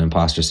over-index on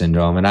imposter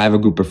syndrome, and I have a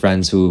group of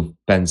friends who've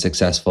been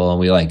successful, and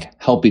we like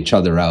help each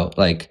other out,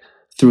 like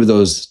through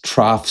those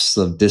troughs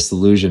of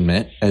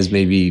disillusionment, as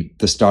maybe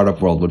the startup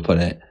world would put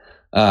it.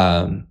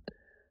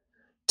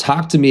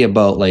 Talk to me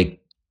about like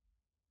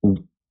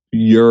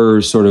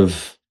your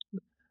thoughts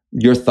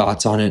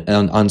on it,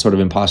 on sort of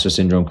imposter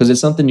syndrome, because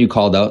it's something you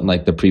called out in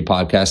like the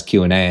pre-podcast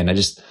Q&A, and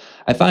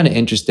I find it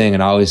interesting,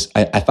 and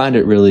I find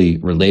it really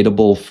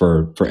relatable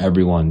for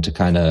everyone to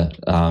kind of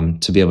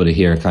to be able to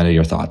hear kind of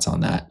your thoughts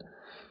on that.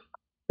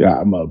 Yeah,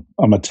 I'm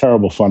a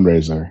terrible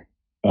fundraiser,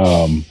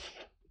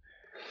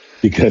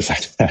 because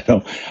I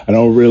don't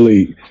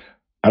really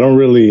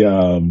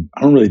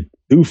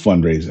do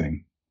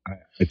fundraising.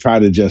 I try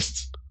to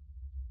just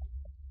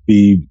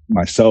be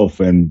myself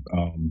and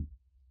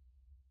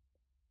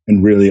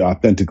really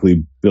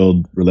authentically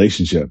build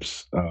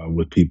relationships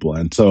with people.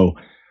 And so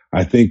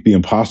I think the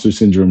imposter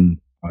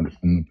syndrome on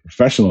the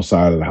professional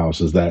side of the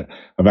house is that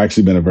I've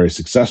actually been a very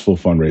successful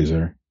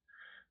fundraiser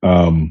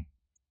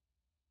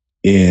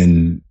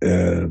in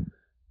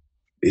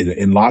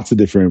lots of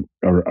different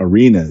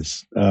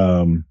arenas.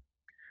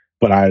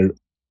 But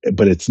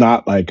it's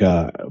not like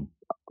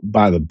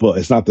by the book.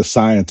 It's not the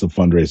science of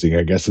fundraising.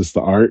 I guess it's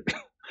the art.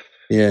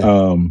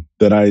 Yeah.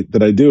 That I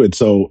do it.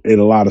 So in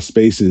a lot of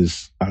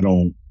spaces, I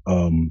don't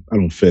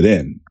fit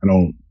in. I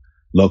don't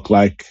look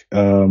like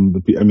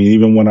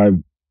even when I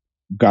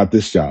got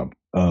this job,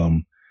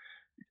 I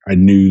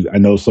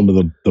know some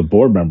of the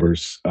board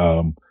members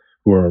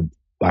who are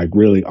like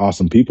really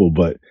awesome people,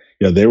 but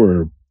they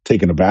were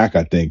taken aback,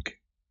 I think,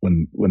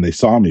 when they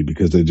saw me,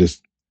 because it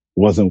just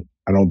wasn't.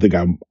 I don't think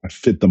I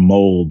fit the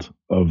mold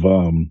of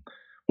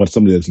what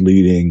somebody that's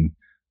leading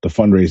the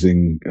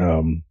fundraising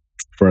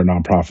for a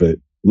nonprofit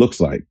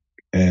looks like.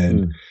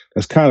 And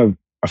that's kind of,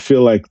 I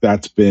feel like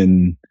that's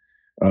been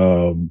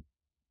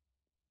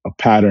a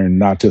pattern,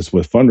 not just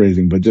with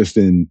fundraising, but just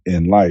in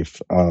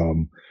life.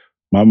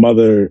 My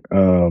mother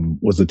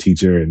was a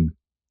teacher, and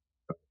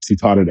she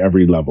taught at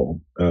every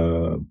level.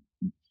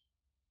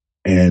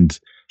 And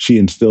she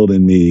instilled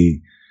in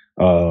me,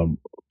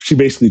 she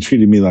basically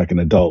treated me like an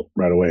adult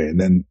right away. And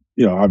then,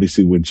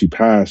 obviously when she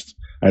passed,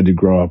 I had to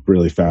grow up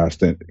really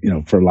fast, and,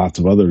 for lots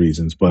of other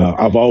reasons. But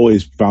I've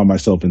always found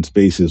myself in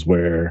spaces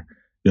where,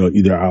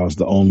 either I was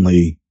the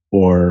only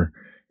or,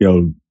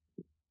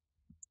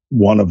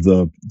 one of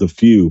the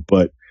few.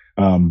 But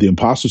the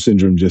imposter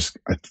syndrome, just,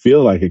 I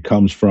feel like it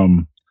comes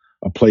from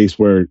a place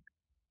where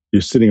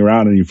you're sitting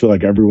around and you feel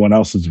like everyone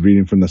else is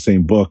reading from the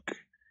same book,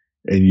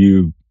 and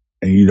you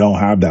don't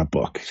have that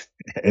book.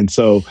 And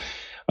so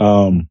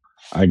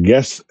I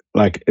guess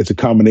like it's a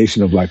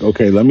combination of like,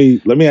 okay, let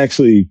me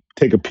actually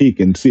take a peek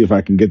and see if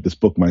I can get this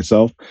book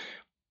myself.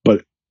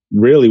 But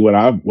really what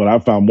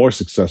I've found more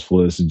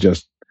successful is to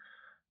just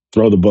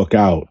throw the book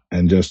out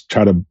and just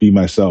try to be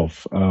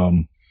myself.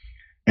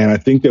 And I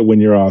think that when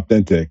you're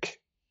authentic,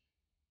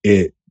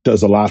 it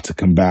does a lot to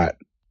combat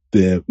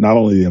not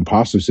only the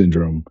imposter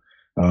syndrome,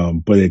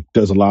 but it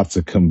does a lot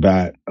to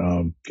combat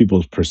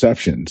people's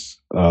perceptions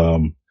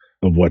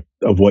of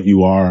what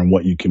you are and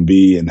what you can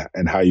be,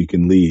 and how you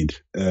can lead.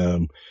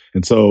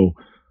 And so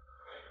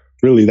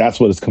really that's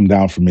what it's come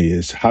down for me,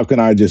 is how can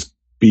I just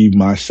be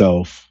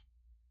myself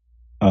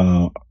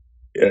in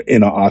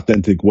an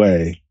authentic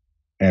way,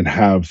 and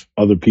have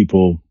other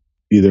people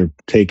either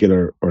take it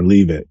or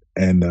leave it.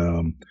 And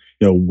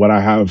what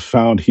I have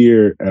found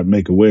here at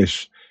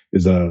Make-A-Wish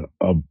is a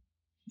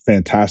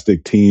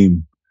fantastic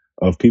team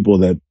of people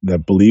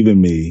that believe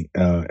in me,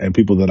 and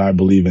people that I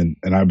believe in,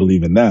 and I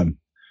believe in them.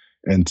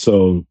 And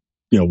so,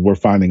 we're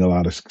finding a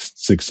lot of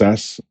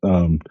success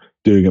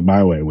doing it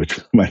my way, which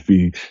might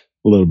be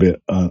a little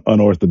bit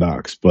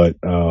unorthodox. But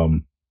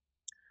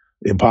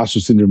imposter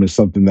syndrome is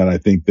something that I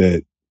think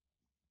that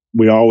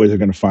we always are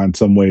going to find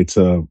some way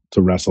to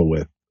wrestle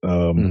with.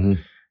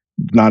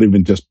 Not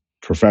even just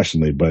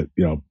professionally, but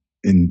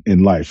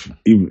in life.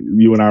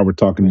 You and I were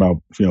talking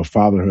about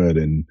fatherhood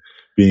and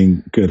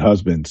being good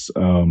husbands.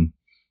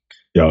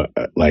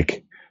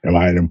 Like, am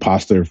I an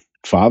imposter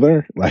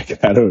father?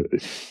 Like, I don't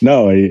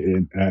know.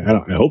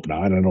 I hope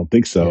not. I don't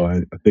think so.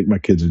 I think my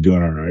kids are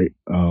doing all right.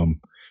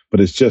 But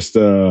it's just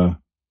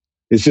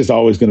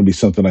always going to be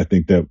something I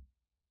think that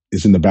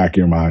is in the back of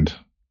your mind.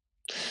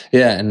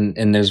 Yeah,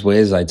 and there's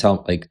ways I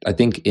tell, like, I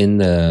think in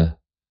the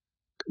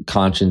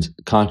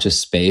conscious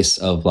space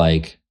of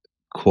like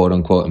quote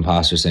unquote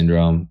imposter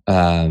syndrome,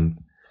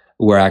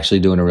 we're actually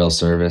doing a real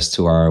service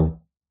to our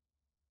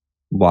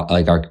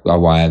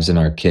wives and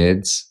our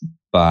kids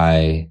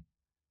by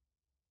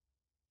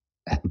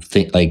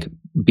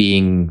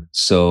being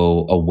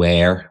so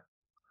aware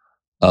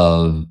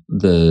of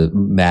the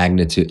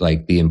magnitude,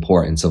 like the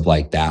importance of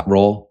like that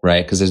role,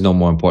 right? Because there's no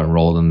more important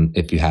role than,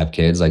 if you have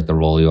kids, like the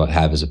role you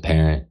have as a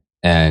parent.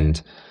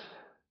 And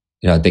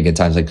I think at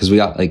times, like, because we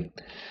got, like,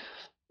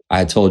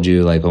 I told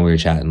you, like, when we were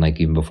chatting, like,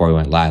 even before we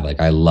went live, like,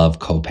 I love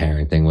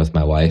co-parenting with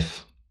my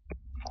wife.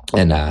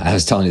 And I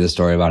was telling you the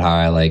story about how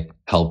I like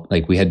helped,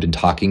 like, we had been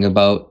talking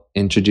about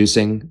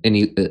introducing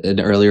an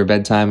earlier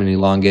bedtime and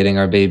elongating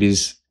our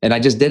babies, and I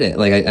just did it.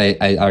 Like,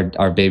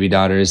 our baby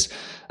daughter's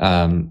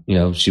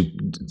she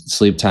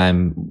sleep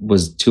time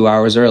was 2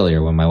 hours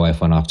earlier when my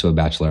wife went off to a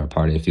bachelorette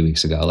party a few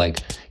weeks ago. Like,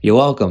 you're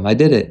welcome, I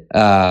did it.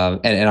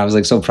 And I was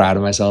like so proud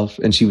of myself,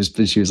 and she was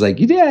like,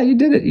 yeah, you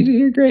did it,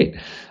 you're great.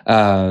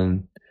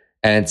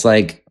 And it's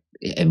like,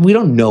 we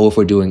don't know if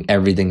we're doing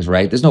everything's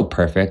right. There's no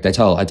perfect. I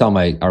tell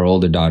our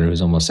older daughter,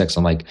 who's almost 6,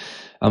 I'm like,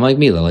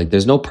 Mila, like,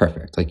 there's no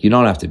perfect. Like, you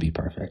don't have to be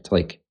perfect.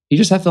 Like, you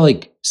just have to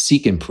like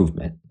seek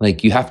improvement.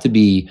 Like, you have to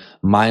be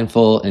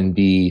mindful and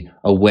be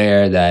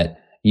aware that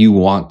you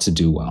want to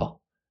do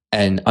well,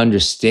 and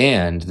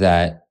understand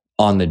that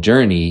on the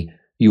journey,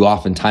 you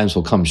oftentimes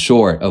will come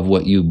short of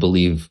what you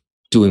believe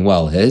doing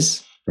well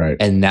is. Right.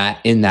 And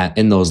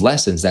in those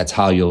lessons, that's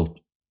how you'll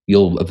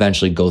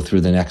eventually go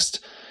through the next.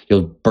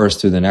 You'll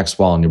burst through the next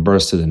wall, and you'll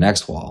burst through the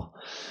next wall.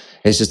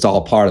 It's just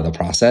all part of the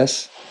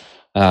process.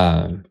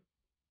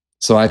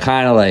 So I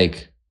kind of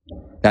like,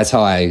 that's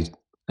how I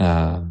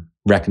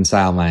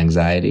reconcile my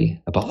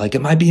anxiety about, like,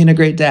 am I being a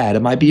great dad?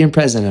 Am I being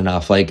present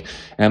enough? Like,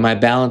 am I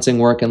balancing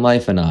work and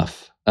life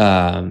enough?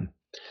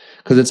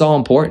 Because it's all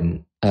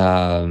important.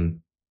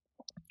 And,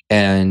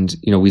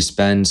 we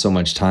spend so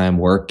much time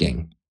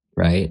working,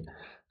 right?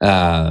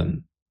 But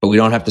we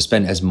don't have to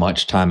spend as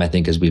much time, I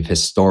think, as we've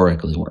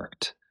historically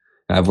worked.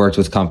 I've worked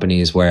with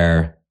companies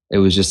where it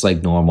was just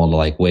like normal to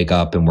like wake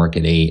up and work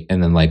at 8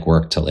 and then like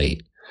work till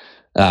 8.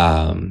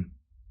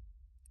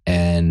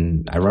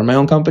 And I run my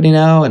own company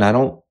now, and I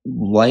don't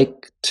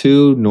like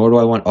to, nor do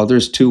I want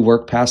others to,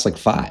 work past like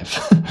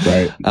 5.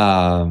 Right.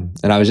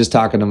 And I was just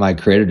talking to my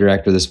creative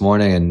director this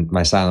morning and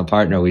my silent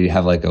partner. We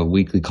have like a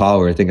weekly call.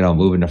 We were thinking about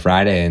moving to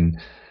Friday, and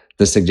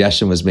the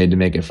suggestion was made to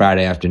make it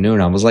Friday afternoon.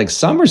 I was like,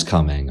 summer's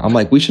coming. I'm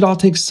like, we should all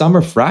take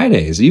summer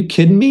Fridays. Are you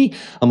kidding me?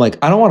 I'm like,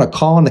 I don't want to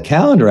call on the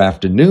calendar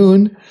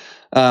afternoon.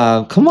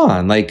 Come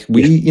on. Like,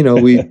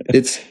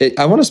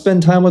 I want to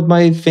spend time with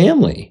my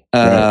family.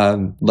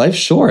 Right. Life's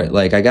short.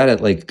 Like, I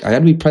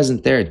gotta be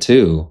present there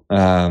too.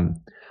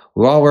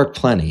 We all work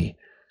plenty.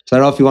 So I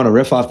don't know if you want to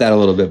riff off that a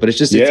little bit, but it's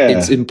just,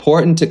 it's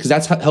important because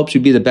that's how helps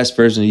you be the best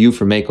version of you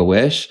for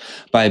Make-A-Wish,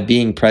 by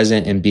being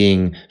present and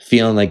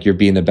feeling like you're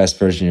being the best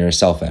version of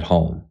yourself at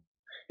home.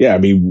 Yeah. I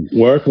mean,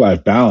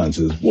 work-life balance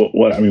is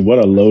what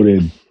a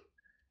loaded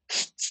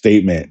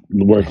statement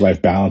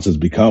work-life balance has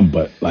become,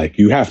 but like,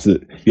 you have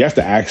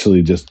to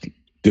actually just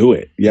do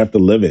it. You have to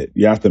live it.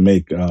 You have to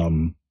make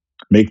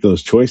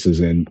those choices.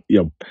 And,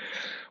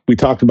 we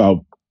talked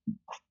about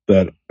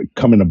that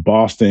coming to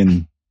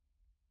Boston.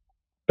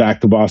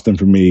 Back to Boston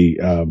for me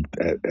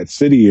at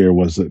City Year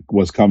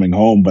was coming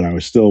home, but I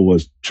was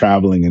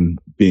traveling and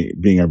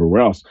being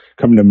everywhere else.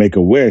 Coming to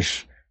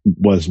Make-A-Wish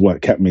was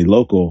what kept me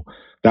local.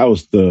 That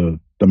was the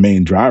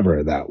main driver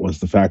of that, was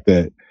the fact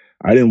that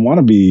I didn't want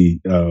to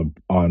be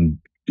on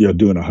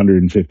doing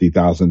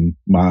 150,000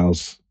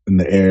 miles in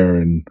the air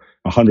and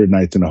 100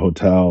 nights in a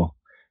hotel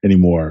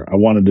anymore. I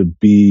wanted to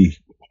be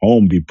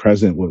home, be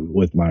present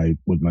with my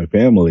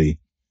family,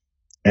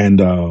 and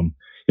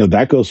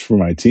that goes for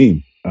my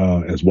team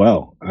as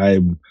well.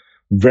 I'm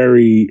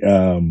very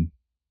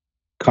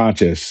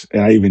conscious,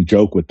 and I even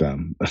joke with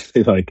them.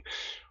 Like,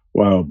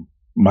 well,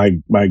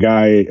 my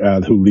guy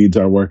who leads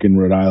our work in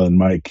Rhode Island,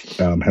 Mike,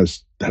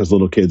 has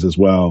little kids as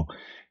well,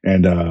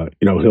 and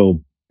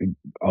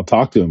I'll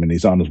talk to him, and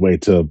he's on his way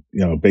to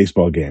a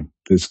baseball game,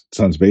 his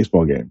son's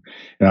baseball game,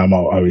 and I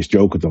always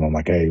joke with him. I'm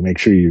like, hey, make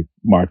sure you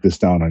mark this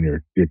down on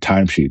your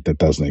timesheet that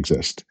doesn't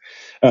exist.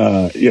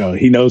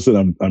 He knows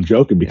that I'm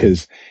joking,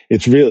 because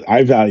it's real.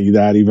 I value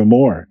that even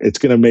more. It's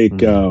gonna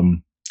make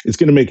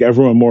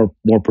everyone more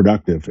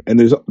productive, and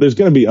there's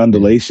gonna be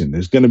undulation.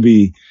 There's gonna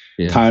be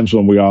times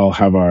when we all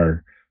have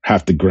our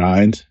have to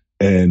grind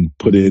and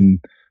put in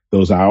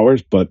those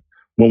hours. But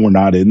when we're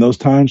not in those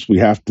times, we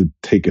have to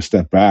take a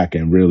step back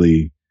and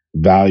really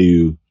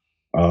value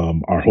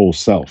our whole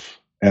self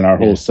and our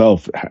whole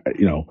self,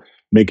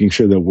 making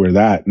sure that we're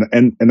that.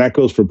 And that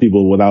goes for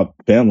people without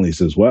families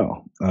as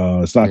well.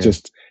 It's not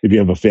just if you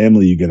have a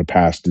family, you get a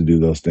pass to do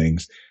those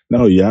things.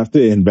 No, you have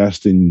to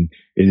invest in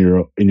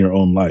your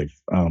own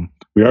life.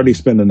 We already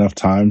spend enough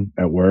time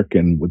at work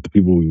and with the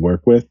people we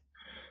work with.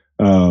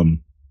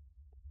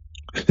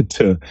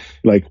 To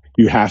like,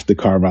 you have to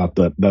carve out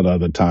that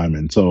other time.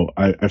 And so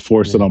I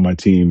force it on my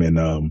team.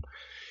 And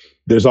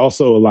there's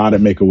also a lot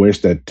at Make-A-Wish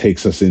that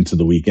takes us into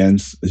the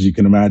weekends, as you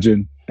can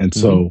imagine. And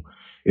so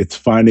it's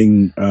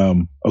finding,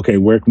 okay,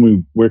 where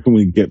can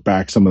we get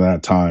back some of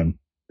that time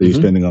that you're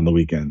spending on the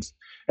weekends?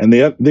 And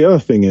the other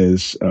thing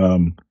is,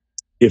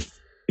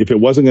 if it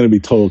wasn't going to be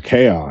total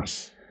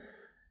chaos,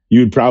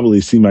 you'd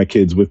probably see my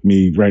kids with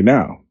me right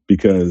now,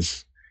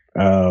 because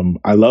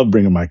I love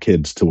bringing my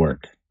kids to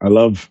work. I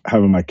love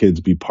having my kids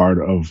be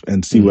part of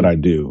and see what I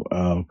do.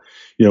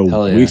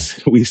 We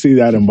see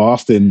that in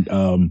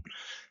Boston.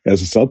 As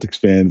a Celtics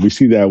fan, we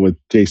see that with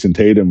Jason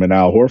Tatum and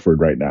Al Horford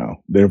right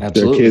now. Their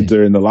kids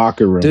are in the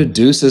locker room. Dude,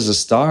 Deuce is a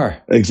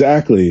star.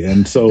 Exactly.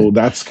 And so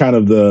that's kind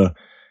of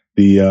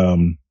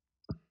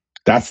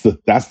that's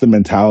the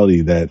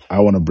mentality that I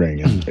want to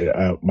bring.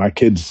 And my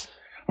kids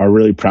are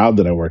really proud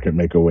that I work at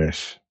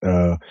Make-A-Wish.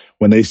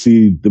 When they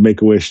see the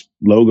Make-A-Wish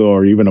logo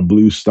or even a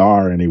blue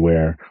star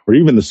anywhere, or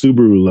even the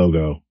Subaru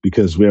logo,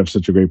 because we have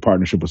such a great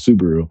partnership with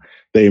Subaru,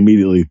 they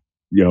immediately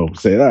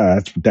say,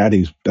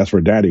 that's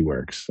where Daddy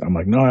works. I'm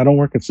like, no, I don't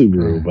work at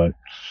Subaru, but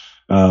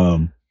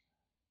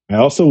I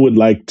also would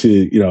like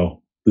to,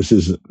 this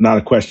is not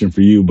a question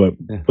for you, but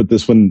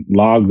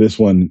log this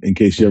one in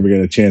case you ever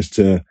get a chance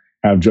to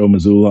have Joe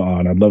Mazzulla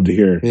on. I'd love to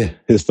hear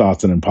his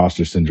thoughts on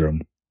imposter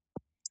syndrome.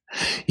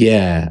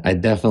 Yeah, I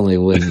definitely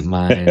wouldn't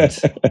mind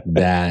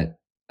that.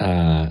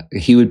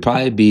 He would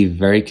probably be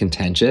very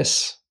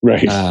contentious,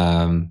 right?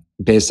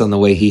 Based on the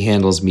way he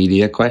handles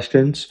media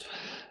questions.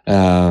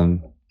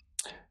 And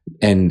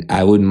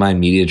I wouldn't mind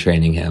media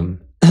training him.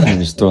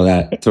 Just throw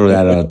that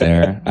out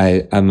there.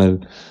 I'm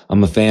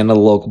a fan of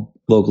the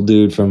local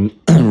dude from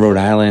Rhode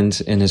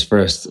Island in his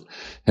first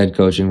head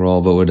coaching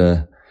role, but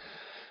would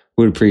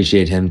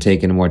appreciate him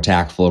taking a more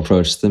tactful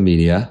approach to the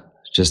media,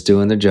 just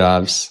doing their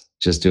jobs.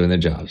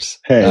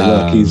 Hey,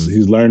 look,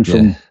 he's learned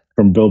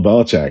from Bill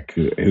Belichick,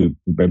 who's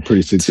been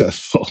pretty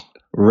successful.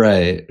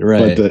 Right.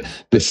 But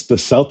the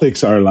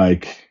Celtics are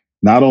like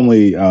not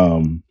only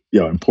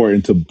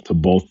important to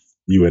both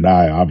you and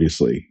I,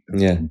 obviously.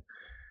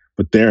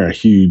 But they're a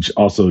huge,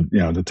 also,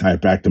 to tie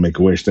it back to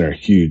Make-A-Wish, they're a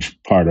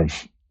huge part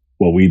of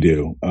what we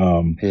do.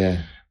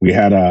 We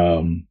had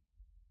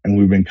and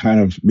we've been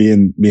kind of me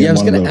and I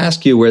was going to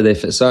ask you where they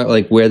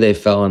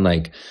fell in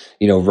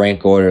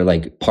rank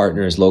order,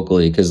 partners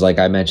locally, because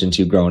I mentioned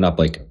to you growing up,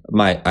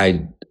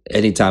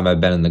 anytime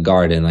I've been in the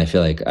garden, I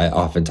feel like I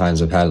oftentimes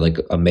have had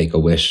a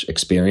Make-A-Wish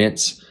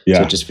experience.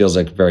 So it just feels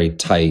like a very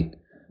tight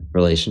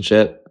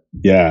relationship.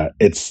 Yeah,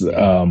 it's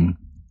the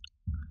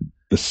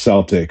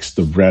Celtics,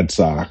 the Red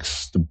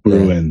Sox, the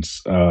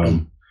Bruins.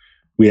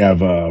 We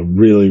have a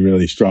really,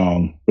 really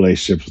strong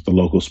relationship with the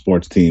local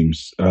sports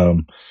teams.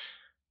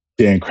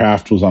 Dan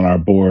Kraft was on our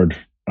board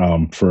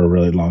for a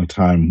really long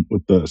time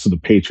with the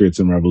Patriots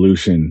and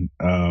Revolution,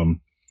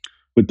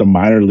 with the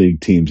minor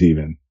league teams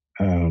even.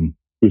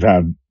 We've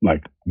had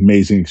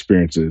amazing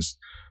experiences.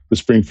 The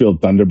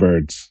Springfield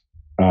Thunderbirds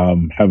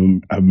have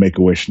a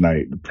Make-A-Wish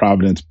night. The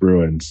Providence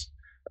Bruins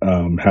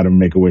had a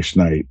Make-A-Wish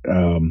night.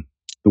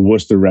 The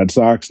Worcester Red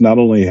Sox not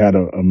only had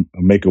a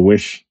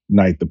Make-A-Wish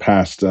night the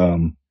past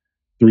 3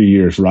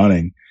 years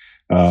running,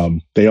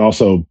 they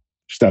also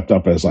stepped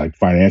up as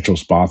financial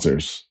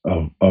sponsors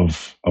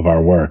of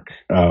our work,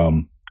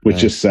 which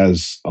just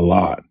says a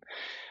lot.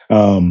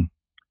 The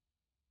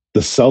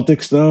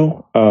Celtics,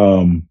 though,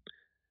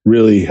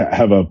 really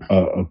have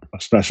a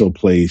special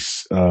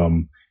place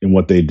in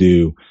what they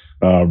do.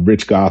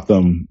 Rich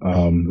Gotham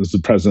is the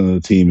president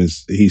of the team.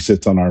 He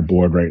sits on our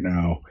board right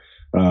now,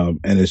 and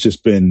it's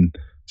just been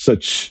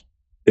such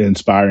an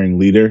inspiring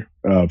leader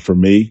for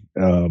me.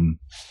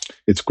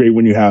 It's great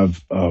when you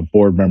have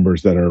board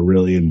members that are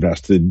really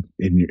invested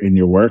in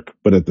your work,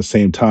 but at the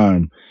same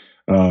time,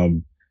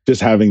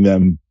 just having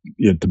them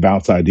to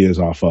bounce ideas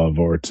off of,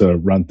 or to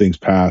run things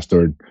past,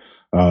 or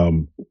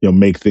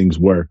make things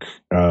work.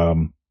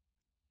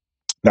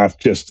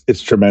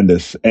 It's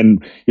tremendous.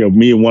 And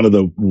me and one of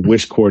the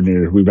wish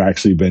coordinators, we've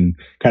actually been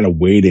kind of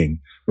waiting.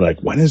 We're like,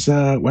 when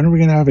are we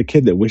gonna have a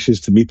kid that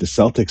wishes to meet the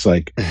Celtics?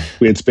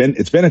 It's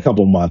been a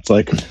couple months.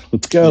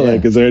 Let's go.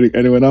 Is there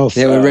anyone else?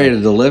 Yeah, we're ready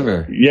to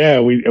deliver. Yeah,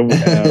 we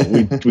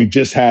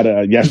just had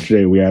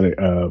yesterday. We had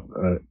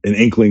an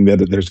inkling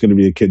that there's going to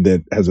be a kid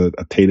that has a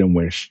Tatum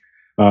wish.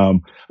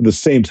 At the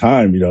same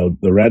time,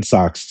 the Red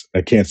Sox,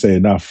 I can't say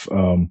enough.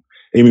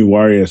 Amy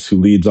Warius, who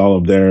leads all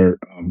of their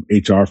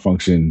HR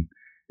function,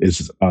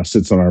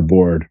 sits on our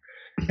board,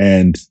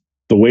 and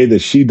the way that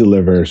she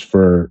delivers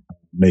for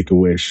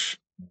Make-A-Wish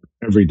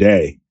every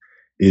day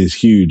is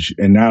huge.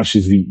 And now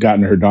she's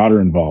gotten her daughter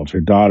involved.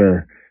 Her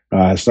daughter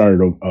has started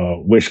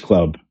a wish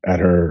club at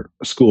her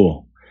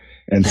school,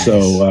 and Nice.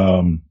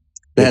 so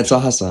That's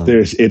awesome.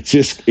 It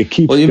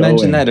keeps. Well, you going.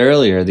 mentioned that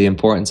earlier, the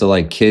importance of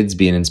like kids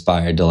being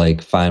inspired to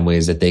like find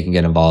ways that they can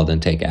get involved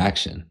and take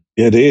action.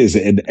 It is,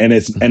 and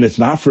it's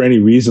not for any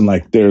reason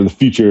like they're the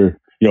future,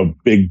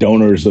 big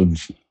donors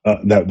of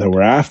that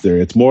we're after.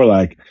 It's more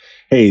like,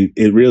 hey,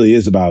 it really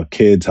is about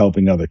kids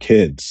helping other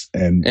kids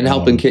and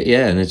helping kids.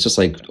 Yeah, and it's just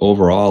like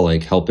overall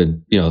like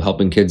helping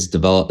kids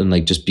develop and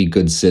like just be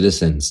good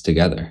citizens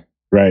together.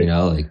 Right.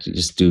 Like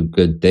just do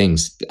good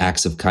things,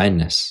 acts of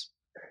kindness.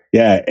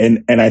 Yeah,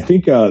 and I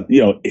think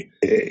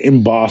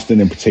in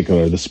Boston in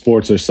particular, the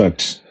sports are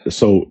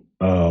so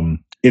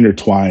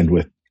intertwined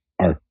with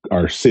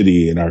our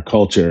city and our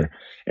culture,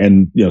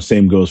 and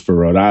same goes for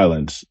Rhode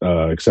Island,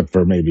 except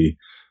for maybe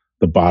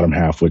the bottom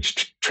half,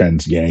 which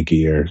trends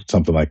Yankee or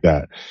something like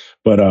that.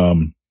 But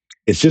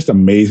it's just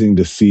amazing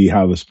to see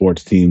how the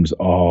sports teams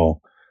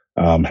all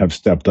have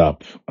stepped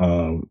up,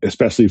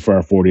 especially for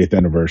our 40th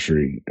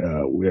anniversary.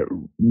 We have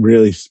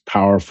really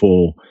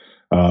powerful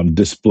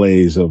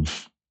displays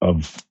of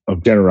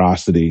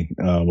generosity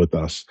with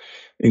us,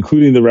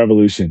 including the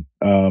Revolution.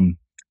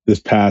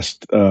 This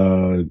past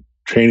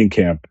training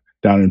camp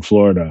down in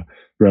Florida,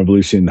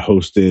 Revolution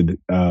hosted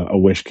a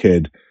Wish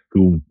kid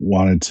who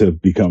wanted to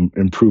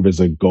improve as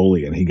a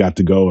goalie, and he got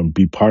to go and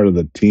be part of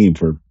the team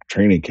for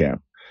training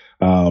camp.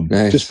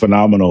 Nice. Just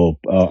phenomenal,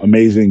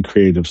 amazing,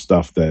 creative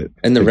stuff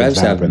and the Revs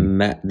have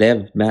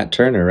Matt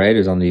Turner, right?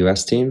 Who's on the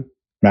U.S. team.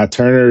 Matt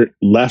Turner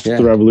left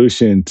the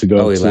Revolution to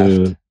go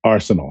to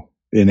Arsenal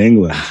in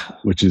England,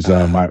 which is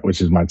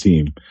my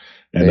team.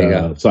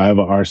 And so I have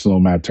an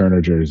Arsenal Matt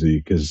Turner jersey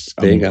because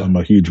I'm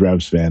a huge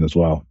Revs fan as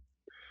well.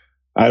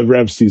 I have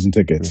Revs season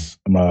tickets.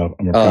 I'm a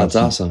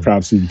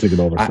proud season ticket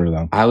holder for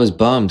them. I was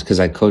bummed because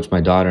I coached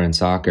my daughter in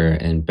soccer,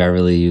 and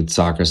Beverly Youth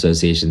Soccer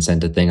Association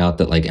sent a thing out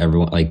that like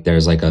everyone, like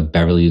there's like a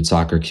Beverly Youth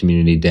Soccer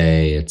Community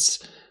Day. It's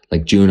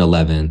like June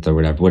 11th or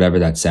whatever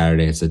that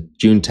Saturday. It's a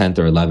June 10th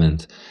or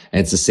 11th, and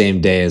it's the same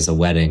day as a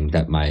wedding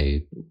that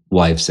my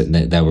wife's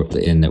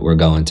that we're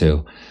going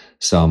to.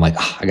 So I'm like,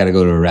 I got to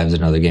go to a Revs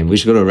another game. We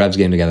should go to a Revs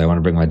game together. I want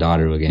to bring my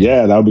daughter to a game.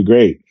 Yeah, that would be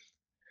great.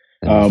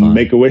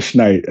 Make-A-Wish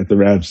night at the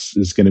Revs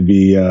is going to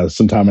be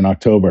sometime in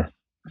October.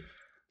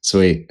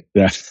 Sweet.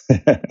 Yeah.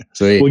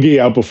 Sweet. We'll get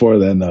you out before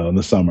then, though, in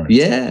the summer.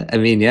 Yeah. I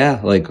mean,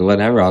 yeah, like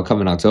whenever. I'll come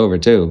in October,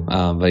 too.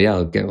 But yeah,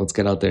 let's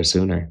get out there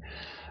sooner.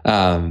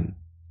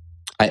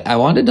 I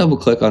want to double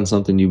click on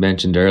something you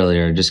mentioned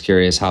earlier. Just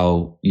curious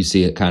how you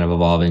see it kind of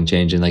evolving,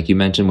 changing. Like you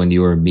mentioned when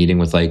you were meeting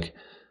with like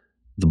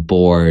the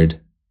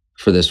board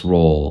for this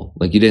role,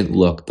 like you didn't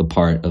look the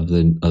part of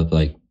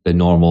the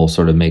normal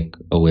sort of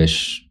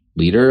Make-A-Wish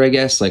leader, I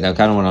guess. Like I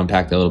kind of want to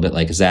unpack that a little bit.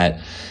 Like, is that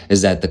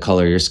the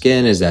color of your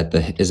skin? Is that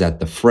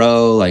the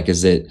fro? Like,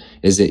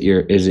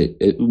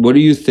 what do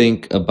you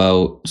think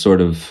about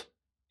sort of,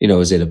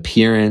 is it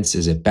appearance?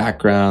 Is it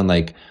background?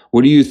 Like,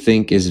 what do you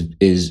think is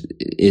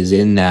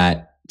in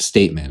that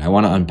statement? I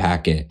want to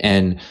unpack it.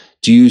 And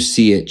do you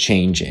see it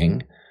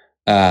changing?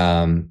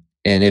 And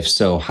if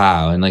so,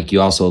 how? And like, you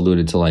also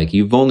alluded to like,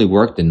 you've only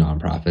worked in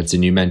nonprofits,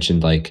 and you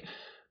mentioned like,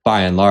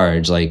 by and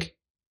large, like,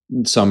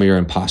 some of your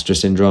imposter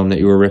syndrome that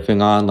you were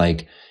riffing on,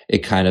 like it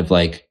kind of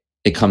like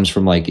it comes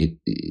from like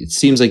it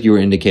seems like you were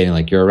indicating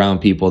like you're around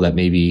people that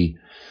maybe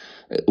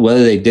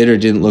whether they did or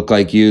didn't look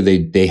like you,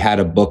 they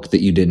had a book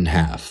that you didn't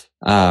have.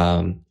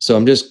 So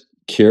I'm just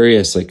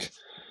curious, like,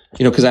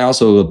 because I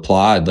also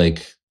applaud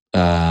like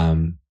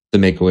the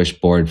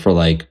Make-A-Wish board for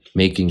like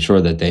making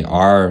sure that they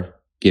are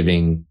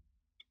giving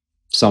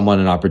someone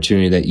an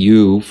opportunity that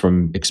you,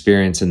 from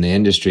experience in the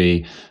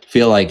industry,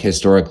 feel like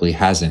historically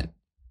hasn't,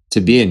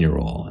 to be in your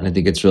role. And I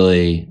think it's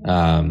really,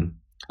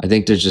 I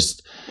think there's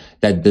just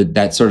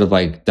that sort of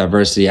like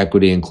diversity,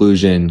 equity,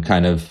 inclusion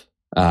kind of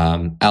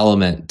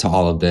element to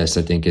all of this,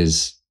 I think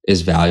is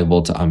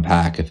valuable to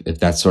unpack if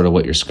that's sort of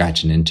what you're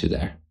scratching into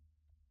there.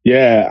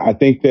 Yeah, I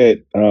think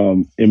that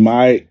in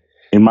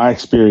my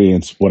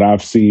experience, what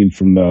I've seen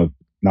from the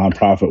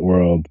nonprofit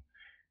world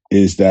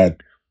is that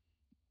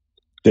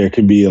there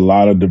can be a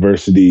lot of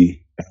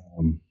diversity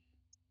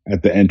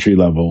at the entry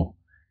level,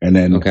 and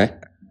then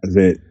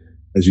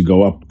as you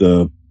go up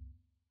the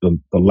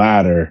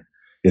ladder,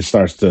 it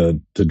starts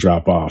to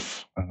drop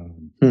off.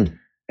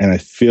 And I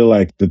feel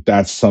like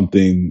that's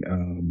something.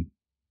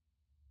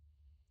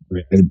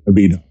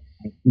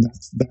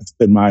 That's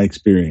been my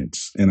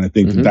experience, and I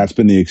think that's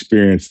been the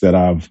experience that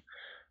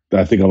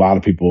I think a lot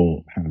of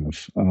people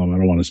have. I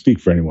don't want to speak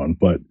for anyone,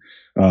 but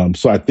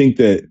so I think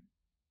that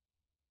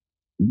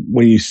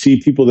when you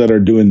see people that are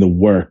doing the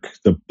work,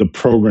 the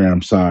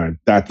program side,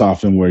 that's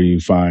often where you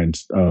find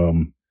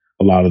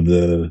a lot of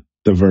the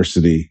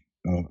diversity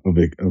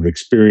of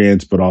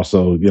experience, but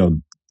also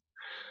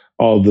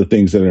all the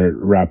things that are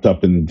wrapped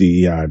up in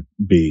the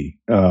DEIB.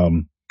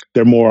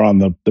 They're more on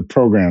the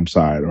program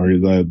side, or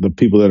the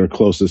people that are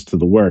closest to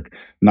the work,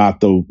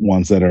 not the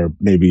ones that are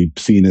maybe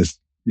seen as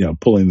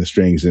pulling the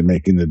strings and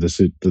making the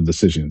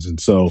decisions. And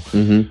so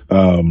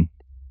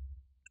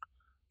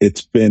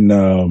it's been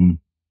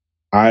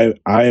I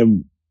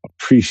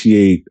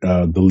appreciate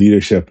the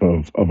leadership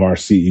of our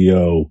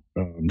CEO,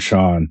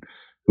 Sean,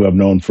 who I've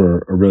known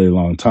for a really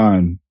long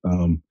time,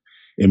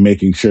 in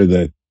making sure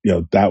that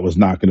that was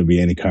not going to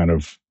be any kind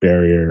of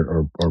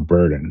barrier or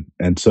burden.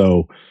 And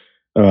so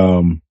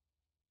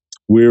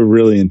we're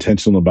really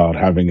intentional about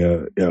having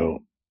a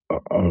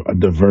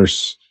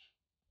diverse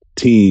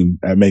team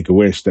at Make a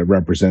Wish that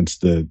represents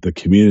the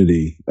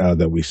community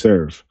that we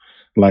serve.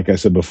 Like I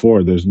said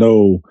before, there's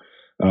no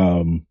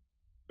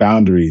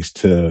boundaries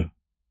to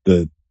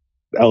the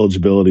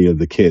eligibility of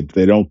the kids.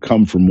 They don't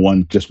come from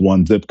one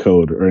zip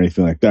code or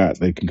anything like that.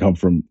 They can come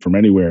from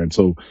anywhere. And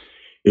so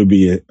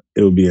it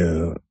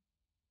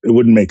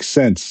wouldn't make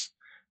sense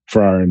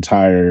for our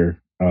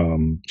entire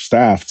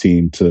staff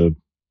team to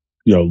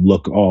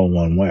look all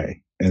one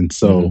way. And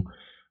so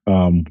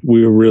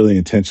we were really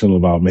intentional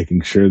about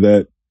making sure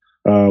that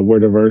we're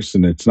diverse,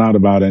 and it's not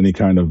about any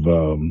kind of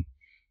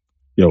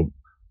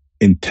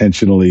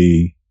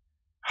intentionally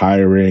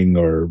hiring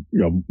or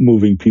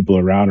moving people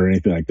around or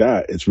anything like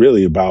that. It's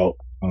really about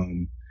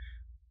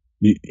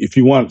if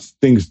you want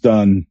things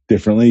done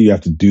differently, you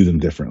have to do them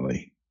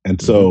differently.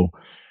 And so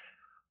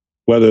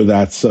whether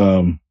that's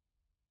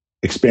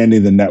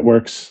expanding the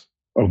networks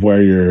of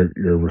where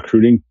you're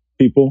recruiting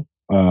people,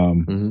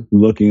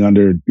 looking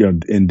under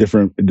in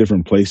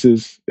different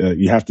places,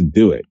 you have to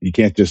do it. You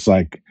can't just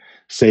like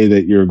say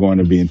that you're going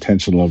to be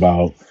intentional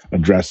about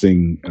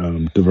addressing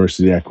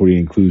diversity, equity,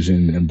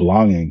 inclusion, and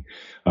belonging,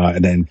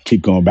 and then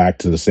keep going back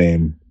to the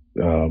same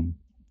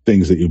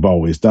things that you've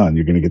always done.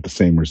 You're going to get the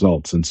same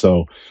results, and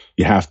so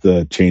you have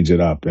to change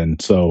it up.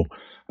 And so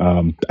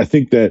I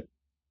think that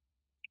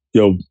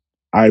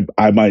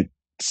I might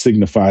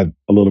signify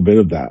a little bit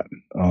of that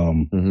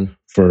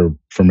for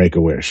Make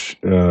a Wish,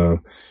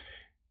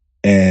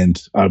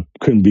 and I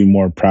couldn't be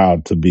more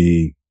proud to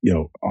be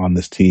on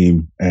this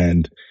team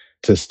and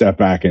to step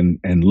back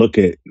and look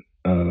at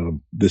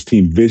this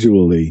team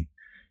visually.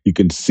 You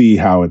can see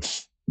how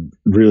it's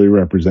really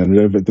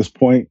representative at this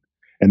point.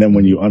 And then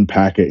when you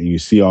unpack it and you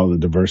see all the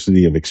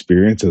diversity of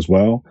experience as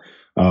well,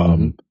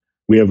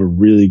 we have a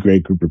really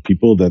great group of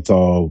people that's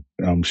all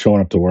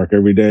showing up to work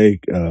every day,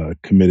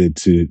 committed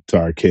to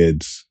our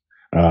kids,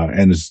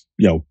 and is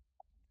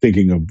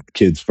thinking of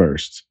kids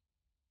first.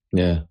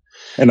 Yeah,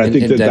 and I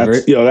think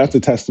that's a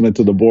testament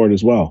to the board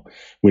as well,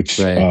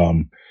 which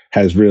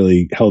has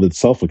really held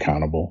itself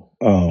accountable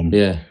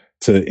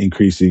to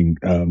increasing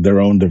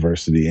their own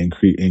diversity,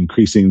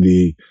 increasing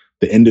the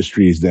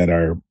industries that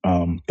are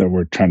that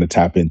we're trying to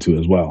tap into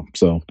as well.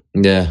 So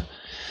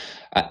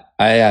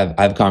I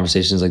have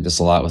conversations like this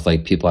a lot with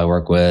like people I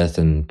work with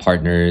and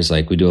partners.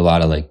 Like we do a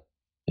lot of like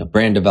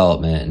brand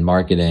development and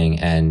marketing,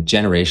 and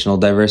generational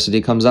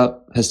diversity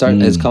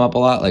has come up a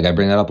lot. Like I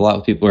bring that up a lot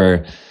with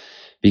people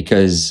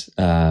because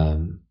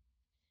I'm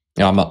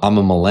a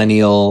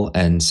millennial,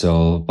 and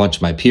so a bunch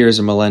of my peers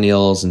are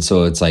millennials, and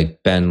so it's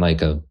like been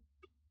like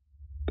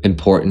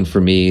important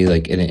for me,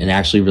 like and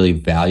actually really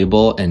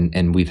valuable,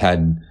 and we've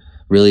had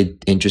really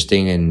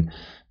interesting and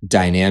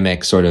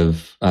dynamic sort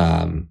of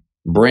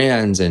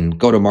brands and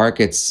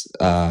go-to-markets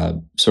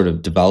sort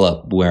of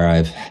develop, where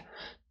I've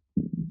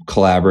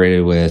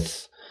collaborated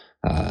with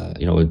a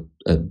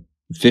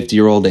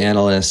 50-year-old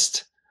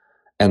analyst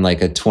and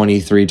like a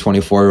 23,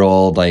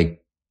 24-year-old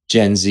like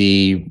Gen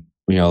Z,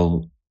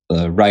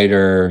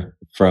 writer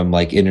from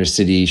like inner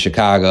city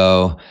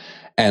Chicago,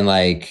 and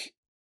like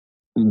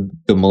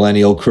the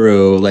millennial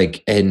crew,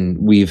 like, and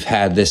we've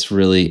had this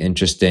really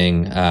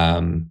interesting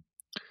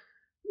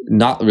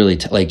not really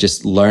like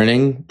just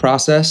learning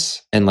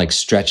process and like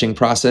stretching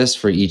process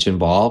for each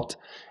involved.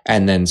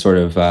 And then sort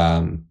of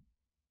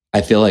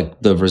I feel like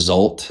the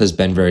result has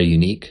been very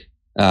unique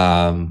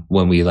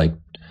when we like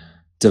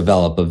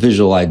develop a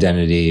visual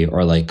identity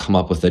or like come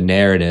up with a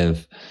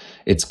narrative.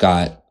 It's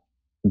got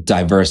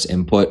diverse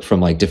input from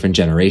like different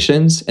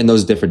generations, and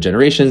those different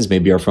generations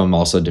maybe are from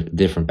also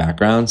different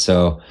backgrounds.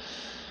 So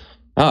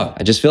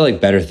I just feel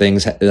like better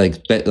things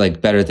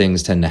better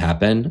things tend to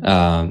happen,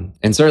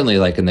 and certainly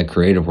like in the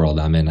creative world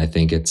I'm in, I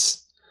think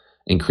it's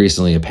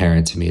increasingly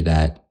apparent to me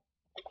that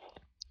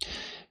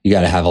you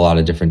got to have a lot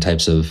of different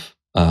types of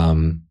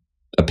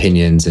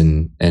opinions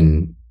and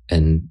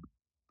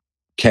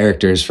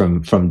characters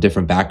from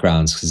different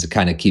backgrounds, because it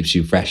kind of keeps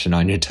you fresh and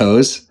on your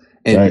toes,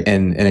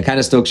 and it kind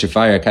of stokes your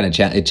fire. It kind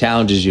of it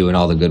challenges you in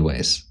all the good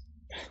ways.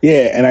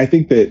 Yeah, and I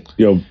think that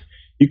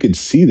you can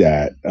see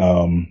that.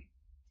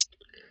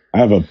 I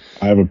have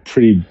a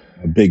pretty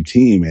big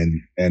team,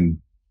 and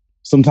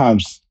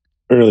sometimes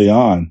early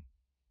on,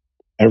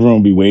 everyone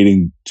would be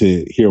waiting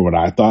to hear what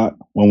I thought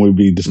when we'd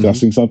be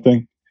discussing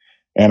something,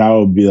 and I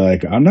would be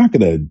like, I'm not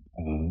going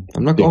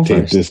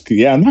dictate this.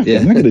 Yeah, I'm not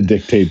going to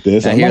dictate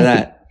this. I hear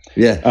that.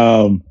 Yeah.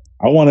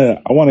 I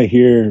want to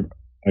hear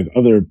like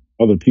other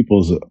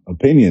people's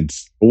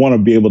opinions. I want to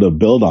be able to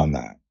build on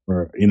that.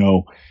 Or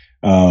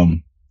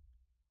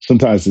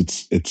sometimes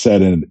it's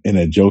said in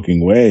a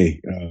joking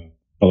way.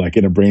 But like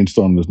in a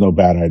brainstorm, there's no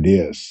bad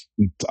ideas.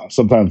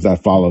 Sometimes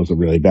that follows a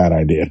really bad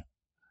idea.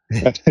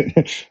 Yeah.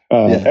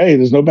 Hey,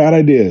 there's no bad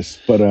ideas,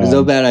 There's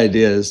no bad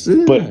ideas.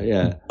 but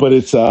Yeah. but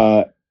it's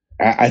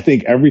I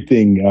think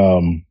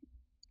everything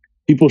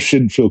people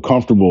should feel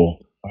comfortable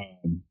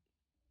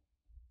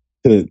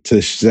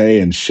to say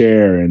and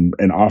share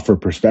and offer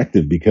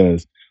perspective,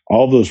 because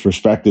all those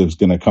perspectives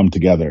going to come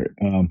together.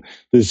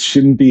 There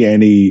shouldn't be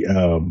any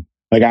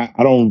like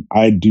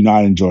I do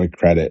not enjoy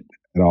credit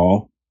at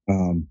all.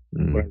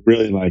 What I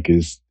really like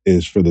is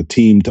for the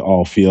team to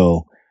all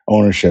feel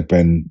ownership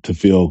and to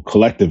feel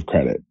collective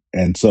credit.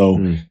 And so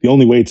the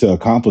only way to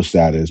accomplish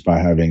that is by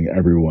having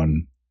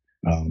everyone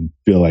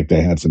feel like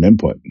they had some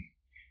input.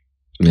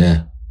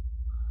 Yeah.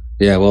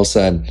 Yeah. Well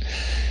said.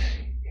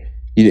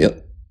 You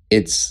know,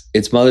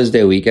 it's Mother's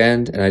Day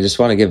weekend, and I just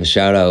want to give a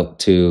shout out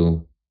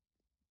to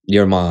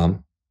your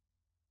mom.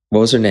 What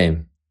was her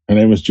name? Her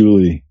name was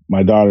Julie.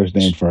 My daughter's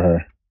named for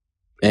her.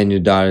 And your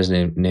daughter's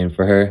named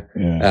for her.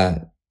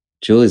 Yeah.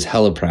 Julie's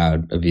hella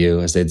proud of you,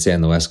 as they'd say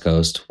on the West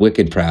Coast.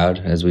 Wicked proud,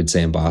 as we'd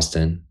say in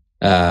Boston.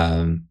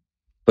 But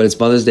it's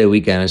Mother's Day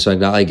weekend. So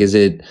like,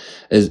 do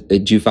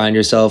you find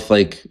yourself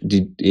like,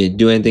 do you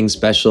do anything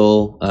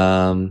special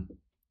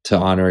to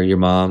honor your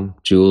mom,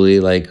 Julie,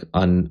 like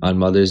on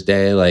Mother's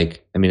Day?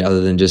 Like, I mean,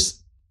 other than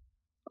just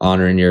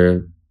honoring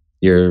your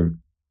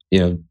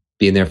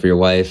being there for your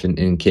wife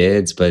and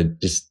kids,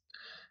 but just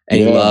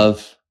any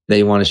love that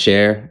you want to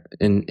share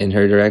in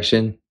her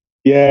direction?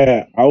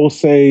 Yeah, I will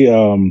say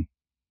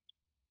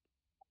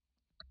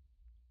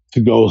to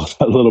go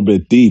a little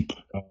bit deep.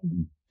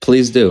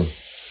 Please do.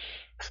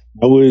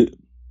 I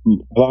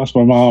lost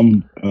my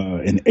mom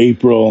in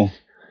April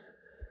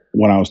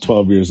when I was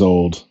 12 years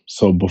old.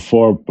 So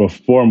before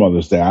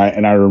Mother's Day,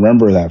 I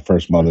remember that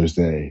first Mother's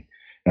Day,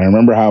 and I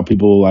remember how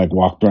people like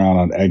walked around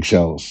on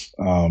eggshells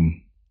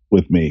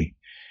with me,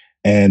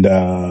 and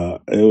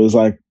it was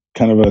like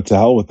kind of a to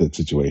hell with it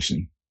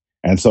situation.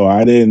 And so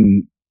I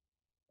didn't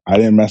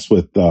mess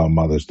with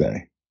Mother's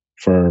Day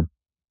for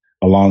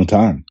a long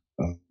time.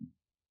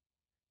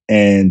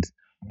 And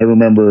I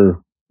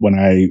remember when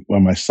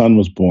my son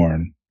was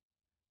born,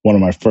 one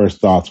of my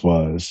first thoughts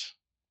was,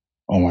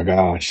 "Oh my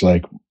gosh,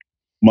 like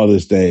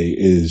Mother's Day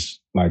is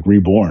like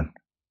reborn."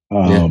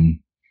 And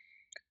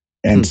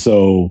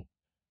so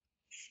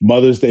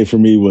Mother's Day for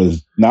me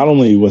was not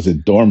only was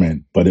it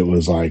dormant, but it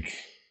was like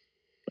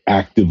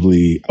I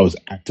was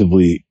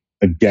actively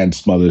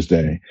against Mother's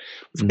Day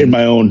in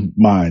my own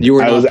mind. You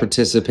were not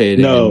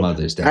participating in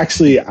Mother's Day.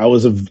 Actually, I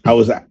was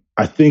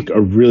I think a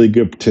really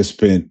good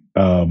participant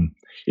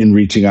in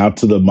reaching out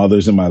to the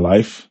mothers in my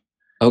life.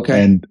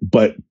 Okay.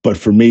 But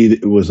for me,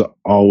 it was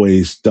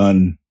always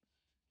done.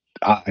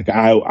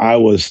 I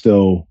was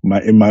still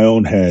in my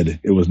own head.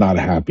 It was not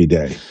a happy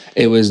day.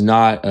 It was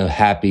not a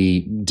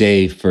happy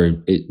day for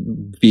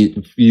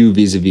you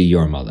vis-a-vis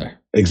your mother.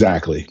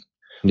 Exactly.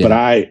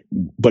 Yeah.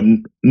 But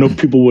no,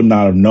 people would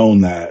not have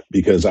known that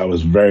because I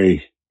was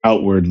very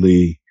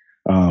outwardly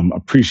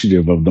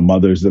appreciative of the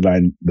mothers that I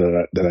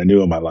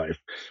knew in my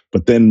life.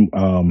 But then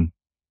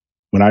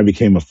when I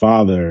became a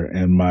father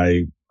and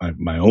my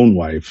own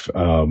wife,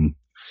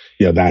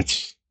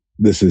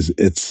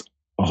 it's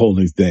a whole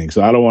new thing.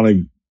 So I don't want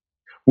to.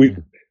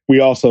 We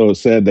also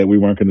said that we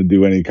weren't going to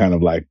do any kind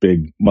of like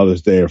big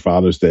Mother's Day or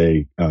Father's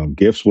Day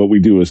gifts. What we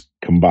do is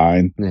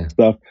combine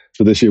stuff.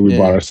 So this year we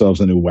bought ourselves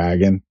a new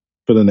wagon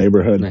for the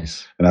neighborhood, and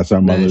that's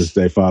our Mother's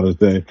Day, Father's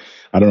Day.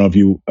 I don't know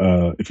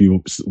if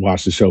you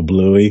watch the show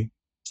Bluey.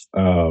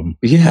 You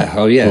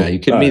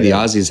kidding me? The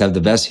Aussies have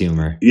the best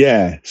humor.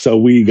 Yeah,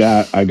 so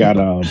I got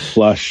a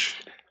plush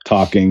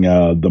talking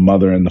the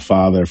mother and the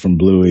father from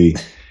Bluey,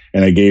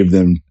 and I gave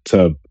them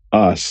to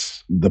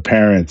us, the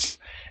parents,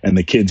 and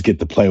the kids get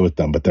to play with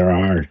them, but they're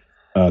our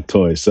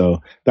toys.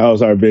 So that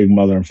was our big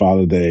Mother and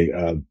Father Day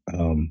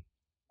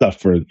stuff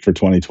for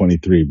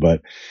 2023.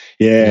 But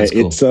yeah,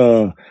 cool. It's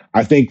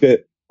I think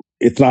that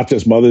it's not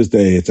just Mother's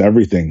Day; it's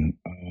everything.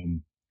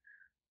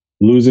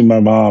 Losing my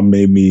mom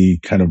made me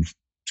kind of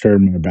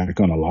turn my back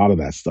on a lot of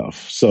that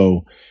stuff.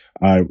 So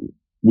I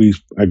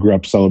grew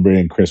up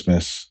celebrating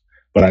Christmas,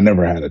 but I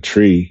never had a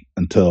tree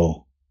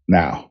until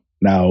now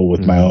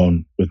with my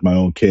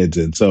own kids.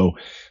 And so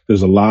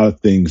there's a lot of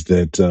things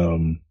that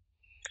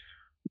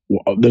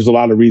there's a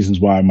lot of reasons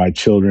why my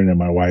children and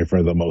my wife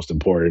are the most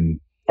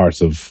important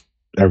parts of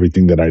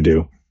everything that I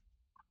do.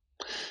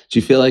 Do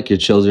you feel like your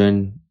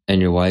children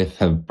and your wife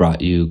have brought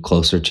you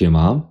closer to your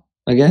mom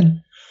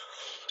again?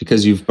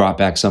 Because you've brought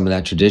back some of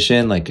that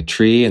tradition, like a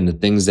tree and the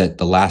things that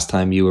the last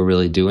time you were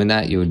really doing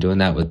that, you were doing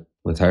that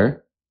with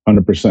her?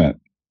 100%.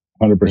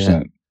 100%.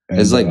 And,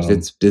 it's like,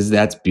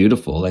 that's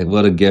beautiful. Like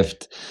what a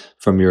gift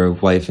from your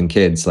wife and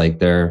kids. Like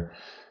there's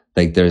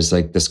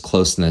like this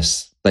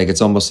closeness, like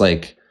it's almost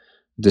like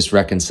this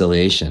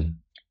reconciliation.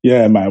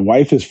 Yeah. My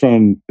wife is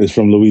from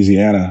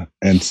Louisiana.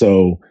 And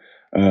so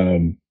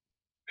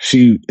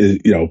she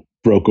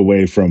broke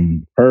away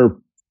from her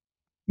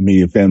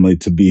immediate family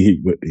to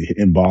be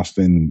in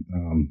Boston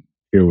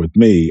here with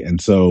me.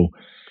 And so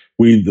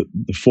the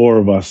four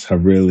of us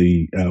have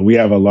really, we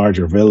have a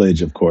larger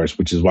village, of course,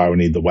 which is why we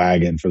need the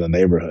wagon for the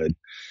neighborhood.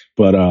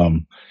 But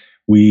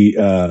we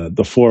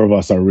the four of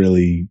us are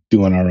really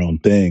doing our own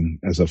thing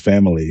as a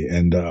family,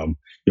 and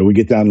we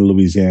get down to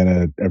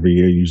Louisiana every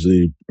year,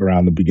 usually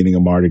around the beginning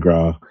of Mardi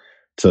Gras,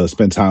 to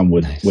spend time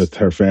Nice. with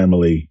her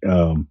family.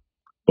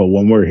 But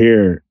when we're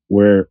here,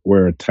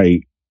 we're a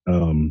tight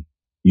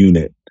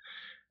unit,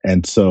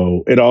 and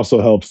so it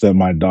also helps that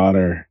my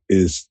daughter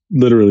is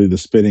literally the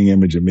spitting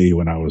image of me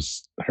when I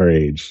was her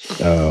age.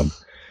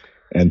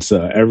 And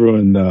so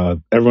everyone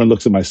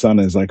looks at my son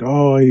and is like,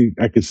 "Oh,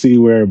 I could see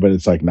where," but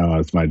it's like, no,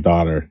 it's my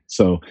daughter.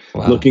 So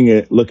Wow. looking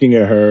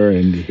at her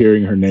and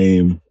hearing her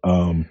name,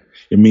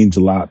 it means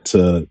a lot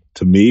to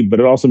me,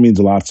 but it also means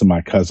a lot to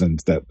my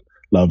cousins that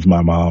loved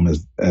my mom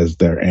as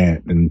their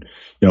aunt, and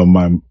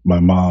my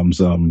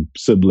mom's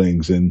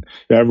siblings, and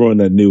everyone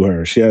that knew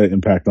her. She had an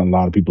impact on a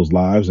lot of people's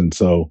lives, and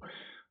so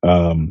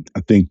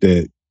I think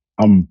that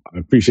I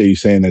appreciate you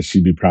saying that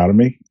she'd be proud of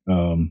me.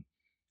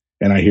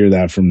 And I hear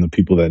that from the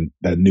people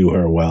that knew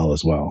her well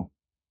as well.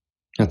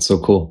 That's so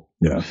cool.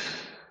 Yeah.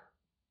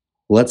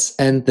 Let's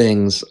end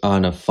things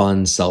on a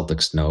fun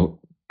Celtics note.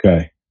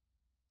 Okay.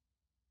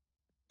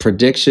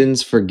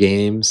 Predictions for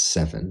Game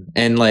 7,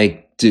 and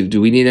like, do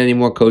we need any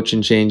more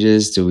coaching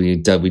changes? We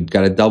got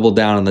to double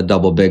down on the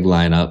double big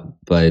lineup?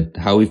 But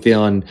how are we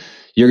feeling?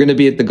 You're going to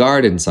be at the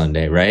Garden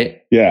Sunday,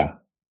 right? Yeah.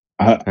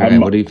 All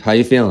right. How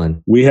you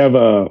feeling? We have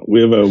a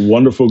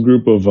wonderful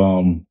group of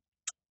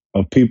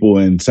people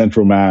in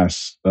Central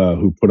Mass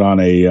who put on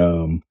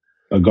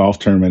a golf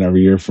tournament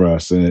every year for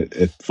us, and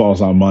it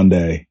falls on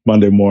Monday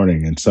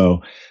morning, and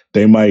so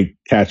they might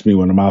catch me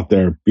when I'm out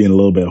there being a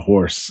little bit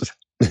hoarse.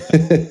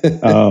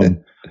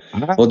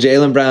 Well,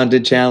 Jaylen Brown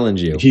did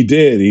challenge you. He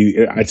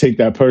did. I take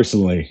that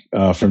personally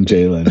from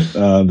Jaylen.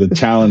 The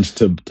challenge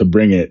to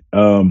bring it.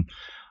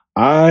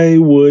 I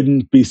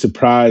wouldn't be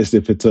surprised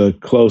if it's a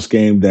close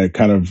game that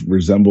kind of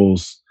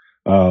resembles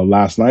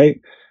last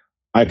night.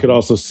 I could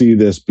also see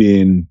this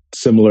being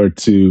similar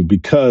to,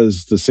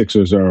 because the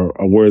Sixers are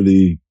a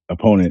worthy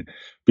opponent,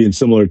 being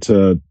similar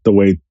to the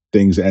way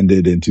things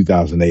ended in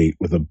 2008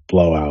 with a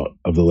blowout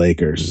of the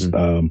Lakers.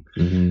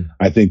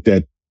 I think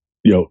that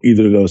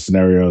either of those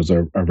scenarios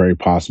are very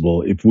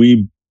possible. If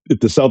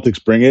the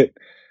Celtics bring it,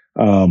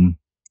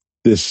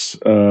 this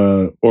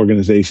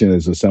organization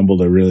has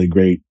assembled a really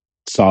great,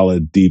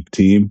 solid, deep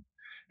team,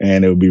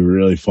 and it would be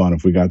really fun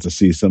if we got to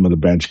see some of the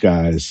bench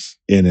guys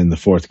in the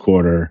fourth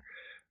quarter,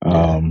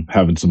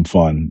 having some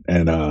fun,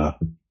 and that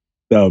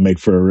would make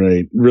for a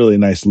really, really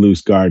nice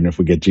loose garden if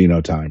we get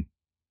Geno time.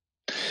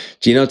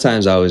 Geno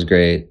time's always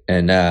great,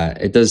 and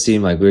it does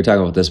seem like, we were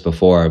talking about this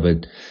before,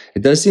 but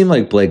it does seem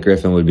like Blake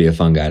Griffin would be a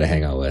fun guy to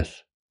hang out with.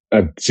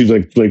 It seems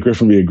like Blake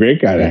Griffin would be a great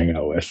guy to hang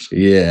out with.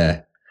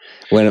 Yeah.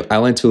 When I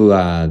went to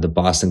the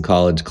Boston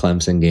College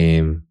Clemson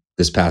game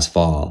this past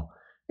fall,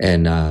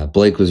 and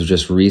Blake was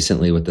just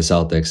recently with the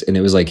Celtics, and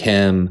it was like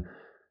him.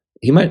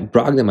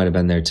 Brogdon might have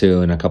been there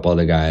too, and a couple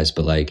other guys,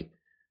 but like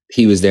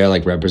he was there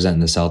like representing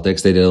the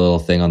Celtics. They did a little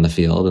thing on the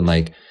field, and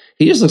like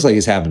he just looks like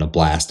he's having a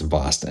blast in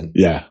Boston.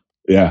 Yeah.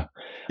 I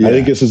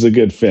think this is a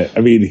good fit.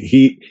 I mean,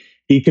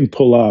 he can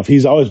pull off.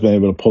 He's always been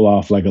able to pull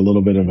off like a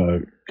little bit of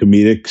a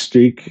comedic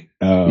streak.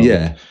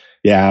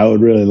 I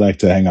would really like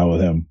to hang out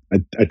with him.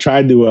 I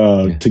tried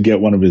to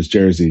get one of his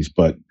jerseys,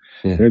 but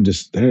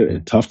they're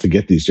tough to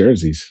get, these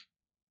jerseys.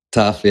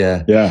 Tough,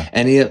 yeah. Yeah.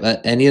 Any of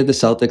the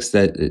Celtics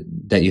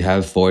that you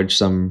have forged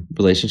some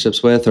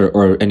relationships with,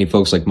 or any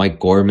folks like Mike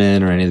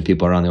Gorman or any of the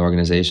people around the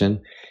organization?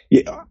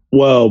 Yeah.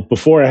 Well,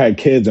 before I had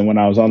kids and when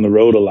I was on the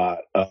road a lot,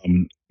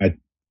 I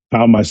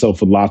found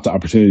myself with lots of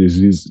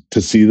opportunities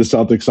to see the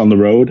Celtics on the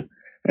road.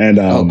 And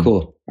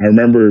cool. I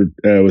remember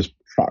it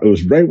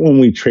was right when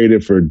we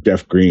traded for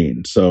Jeff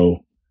Green.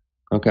 So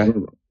okay,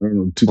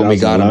 when we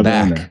got him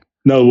back.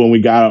 No, when we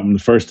got him the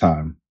first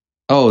time.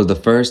 Oh, the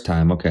first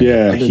time. Okay.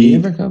 Yeah. Did he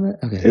ever come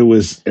back? Okay.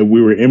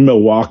 We were in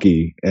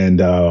Milwaukee, and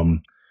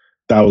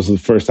that was the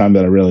first time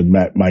that I really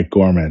met Mike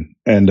Gorman.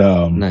 And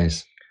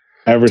nice.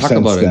 Ever Talk since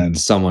about then,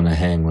 someone to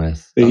hang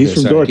with. He's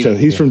from Dorchester.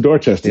 He's from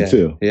Dorchester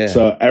too. Yeah.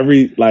 So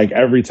every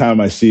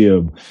time I see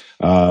him,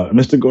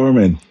 Mr.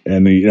 Gorman,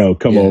 and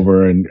come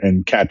over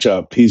and catch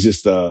up. He's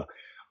just a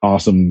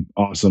awesome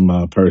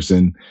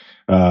person.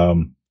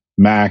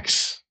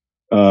 Max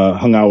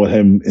hung out with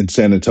him in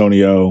San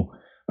Antonio.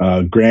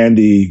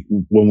 Grandy,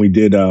 when we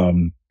did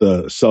the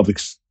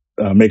Celtics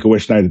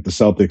Make-A-Wish night at the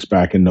Celtics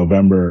back in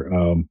November,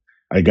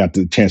 I got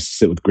the chance to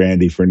sit with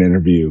Grandy for an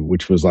interview,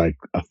 which was like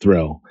a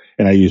thrill.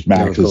 And I used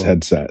Max's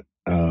headset,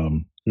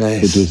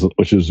 nice,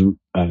 which was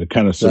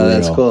kind of surreal. No,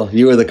 that's cool.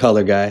 You were the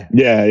color guy.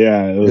 Yeah,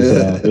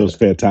 it was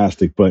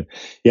fantastic. But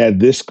yeah,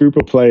 this group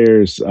of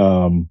players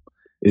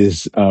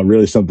is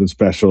really something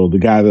special. The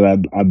guy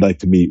that I'd like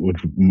to meet, which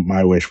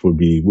my wish would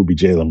be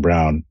Jaylen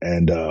Brown,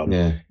 and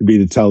it'd be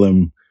to tell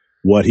him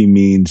what he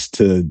means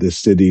to this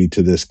city,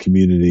 to this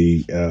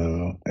community,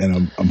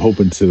 and I'm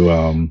hoping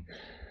to.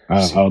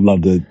 I would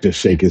love to just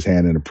shake his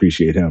hand and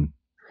appreciate him.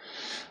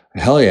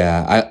 Hell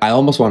yeah. I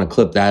almost want to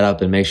clip that up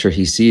and make sure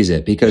he sees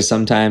it, because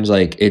sometimes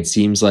like it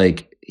seems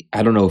like,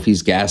 I don't know if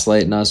he's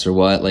gaslighting us or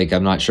what. Like,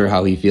 I'm not sure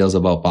how he feels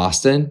about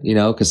Boston,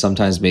 because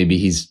sometimes maybe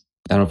he's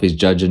I don't know if he's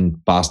judging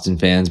Boston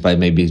fans by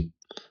maybe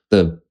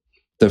the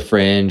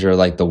fringe or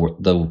like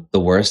the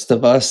worst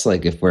of us,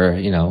 like if we're,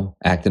 you know,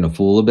 acting a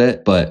fool a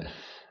bit. But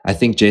I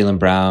think Jaylen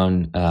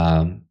Brown,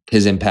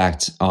 his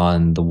impact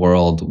on the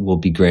world will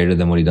be greater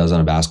than what he does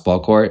on a basketball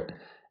court.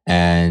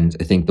 And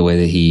I think the way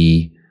that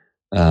he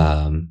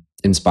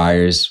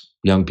inspires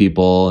young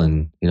people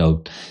and, you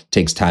know,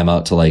 takes time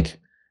out to like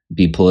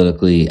be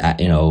politically,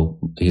 you know,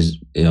 he's,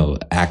 you know,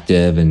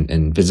 active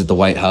and visit the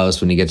White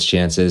House when he gets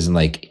chances. And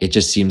like, it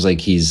just seems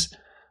like he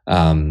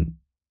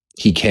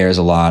cares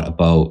a lot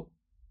about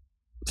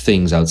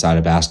things outside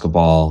of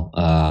basketball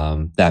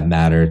that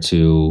matter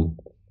to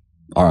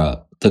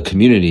the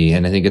community,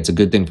 and I think it's a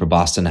good thing for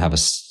Boston to have a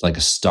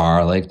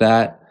star like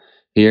that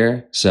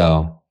here.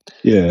 So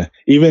yeah,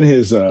 even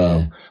his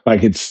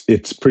like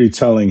it's pretty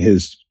telling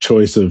his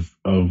choice of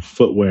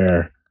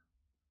footwear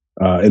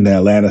in the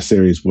Atlanta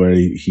series where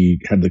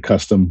he had the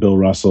custom Bill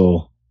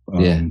Russell.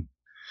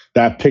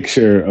 That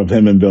picture of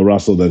him and Bill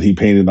Russell that he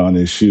painted on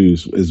his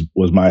shoes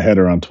was my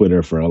header on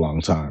Twitter for a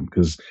long time,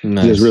 because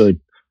really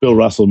Bill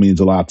Russell means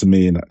a lot to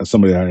me, and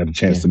somebody I had a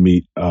chance to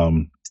meet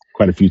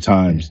quite a few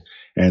times.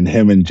 And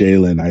him and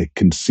Jaylen, I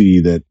can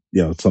see that,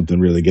 you know, something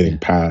really getting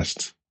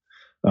past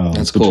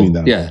that's between cool.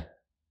 them. Yeah,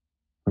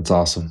 that's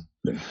awesome.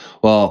 Yeah.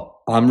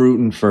 Well, I'm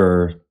rooting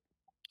for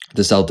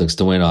the Celtics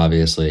to win,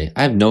 obviously.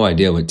 I have no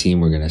idea what team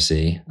we're going to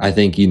see. I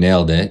think you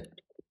nailed it.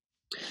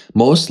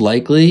 Most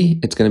likely,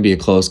 it's going to be a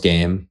close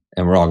game,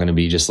 and we're all going to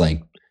be just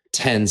like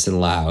tense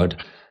and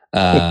loud.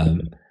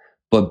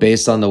 But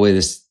based on the way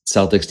this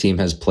Celtics team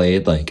has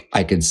played, like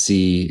I could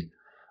see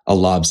a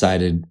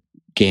lopsided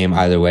game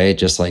either way,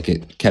 just like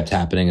it kept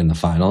happening in the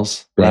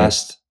finals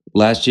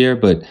last year.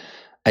 But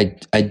I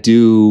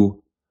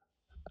do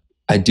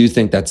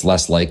think that's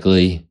less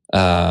likely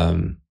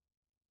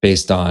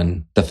based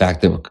on the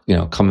fact that we're, you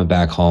know, coming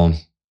back home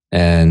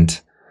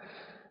and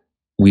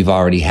we've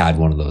already had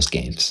one of those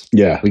games.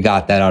 Yeah, we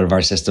got that out of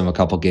our system a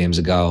couple games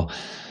ago.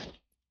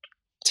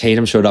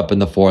 Tatum showed up in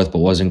the fourth, but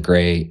wasn't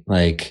great.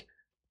 Like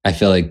I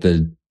feel like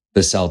the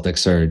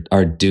Celtics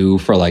are due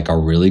for like a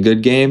really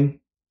good game.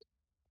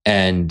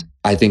 And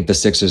I think the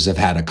Sixers have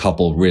had a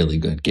couple really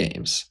good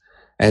games.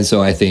 And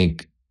so I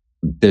think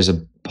there's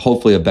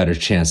hopefully a better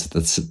chance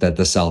that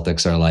the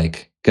Celtics are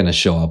like going to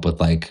show up with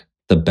like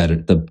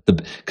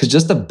because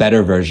just the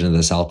better version of the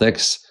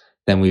Celtics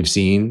than we've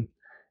seen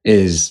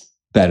is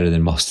better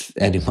than most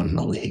anyone in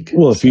the league.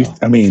 Well,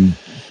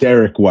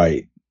 Derek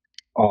White,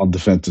 all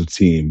defensive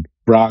team,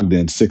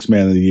 Brogdon, 6th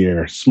man of the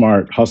year,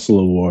 Smart, Hustle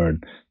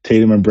Award,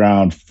 Tatum and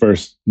Brown,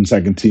 1st and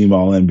 2nd team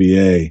All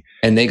NBA.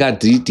 And they got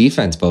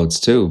defense votes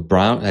too.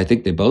 Brown, I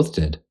think they both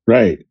did.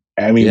 Right.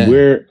 I mean,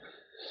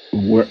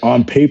 we're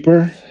on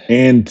paper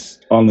and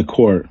on the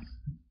court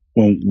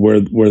when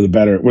we're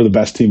the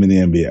best team in the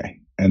NBA.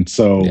 And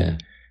so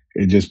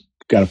it just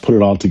got to put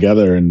it all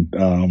together. And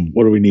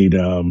what do we need?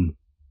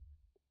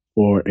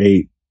 4,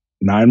 8,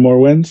 9 more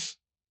wins?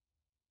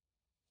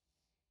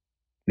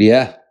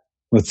 Yeah.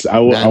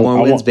 9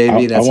 more wins,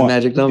 baby. That's a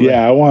magic number.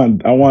 Yeah, I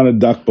want a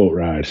duck boat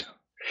ride.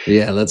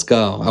 Yeah, let's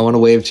go. I want to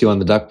wave to you on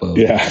the duck boat.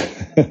 Yeah.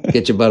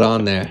 Get your butt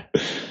on there.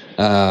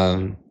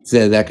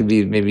 So that could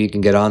be, maybe you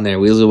can get on there,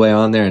 wheels away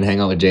on there and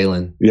hang out with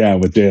Jaylen. Yeah,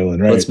 with Jaylen,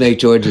 right. Let's make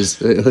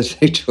George's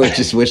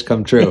wish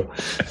come true.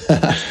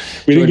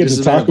 We didn't get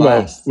to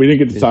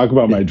talk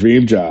about my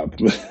dream job,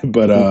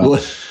 but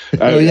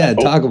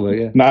talk about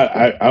it.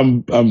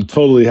 I'm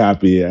totally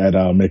happy at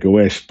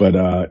Make-A-Wish,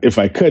 but if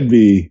I could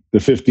be the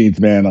 15th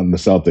man on the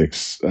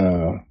Celtics,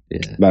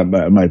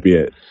 that might be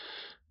it.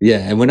 Yeah,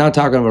 and we're not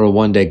talking about a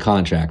one-day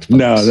contract,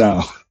 folks.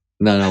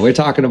 No, we're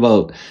talking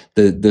about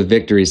the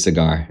victory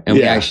cigar. And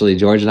we actually,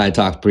 George and I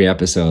talked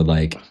pre-episode,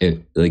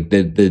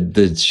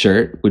 the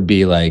shirt would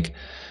be like,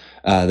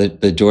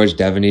 the George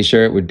Deveney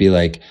shirt would be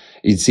like,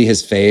 you'd see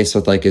his face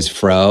with like his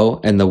fro,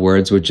 and the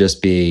words would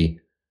just be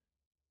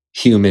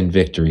human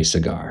victory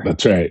cigar.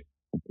 That's right.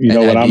 You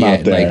know, when I'm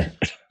out there.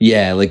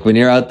 Like when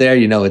you're out there,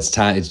 you know, it's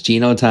time, it's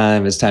Gino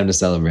time, it's time to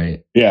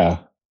celebrate. Yeah.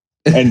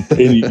 And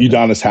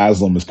Udonis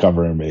Haslem is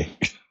covering me.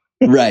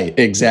 Right,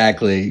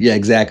 exactly. Yeah,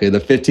 exactly. The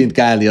 15th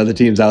guy on the other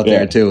team's out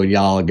there too, and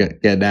y'all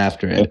getting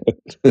after it.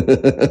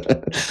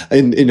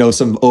 And you know,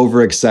 some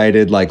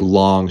overexcited like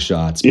long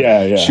shots.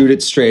 Yeah. Shoot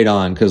it straight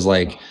on, because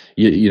like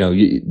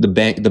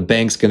the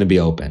bank's going to be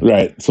open.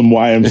 Right, some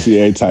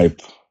YMCA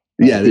type.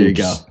 Yeah, there you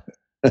go.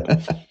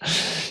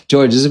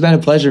 George, this has been a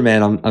pleasure,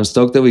 man. I'm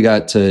stoked that we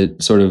got to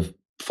sort of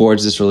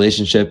forge this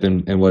relationship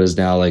and what is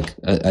now like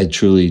I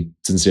truly,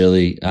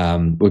 sincerely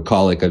would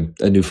call like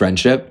a new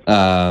friendship.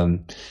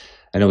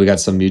 I know we got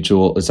some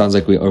mutual, it sounds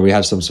like we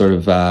have some sort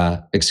of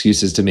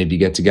excuses to maybe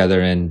get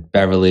together in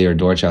Beverly or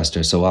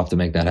Dorchester. So we'll have to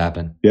make that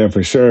happen. Yeah,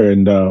 for sure.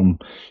 And,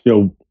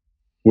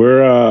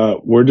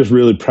 we're just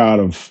really proud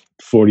of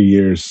 40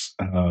 years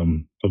of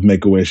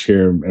Make-A-Wish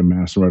here in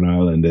Mass, Rhode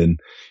Island. And,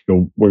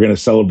 we're going to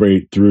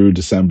celebrate through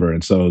December.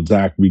 And so,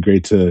 Zach, it'd be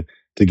great to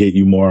get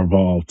you more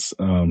involved.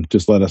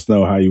 Just let us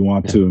know how you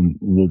want to, and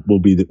we'll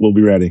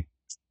be ready.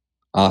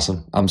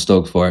 Awesome. I'm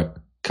stoked for it.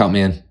 Count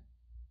me in.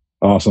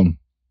 Awesome.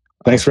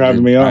 Thanks for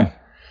having me on.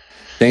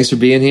 Thanks for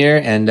being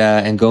here,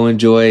 and go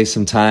enjoy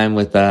some time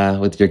with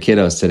your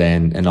kiddos today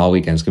and all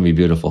weekend. It's gonna be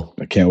beautiful.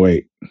 I can't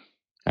wait.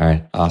 All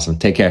right, awesome.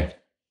 Take care.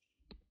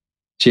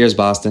 Cheers,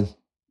 Boston.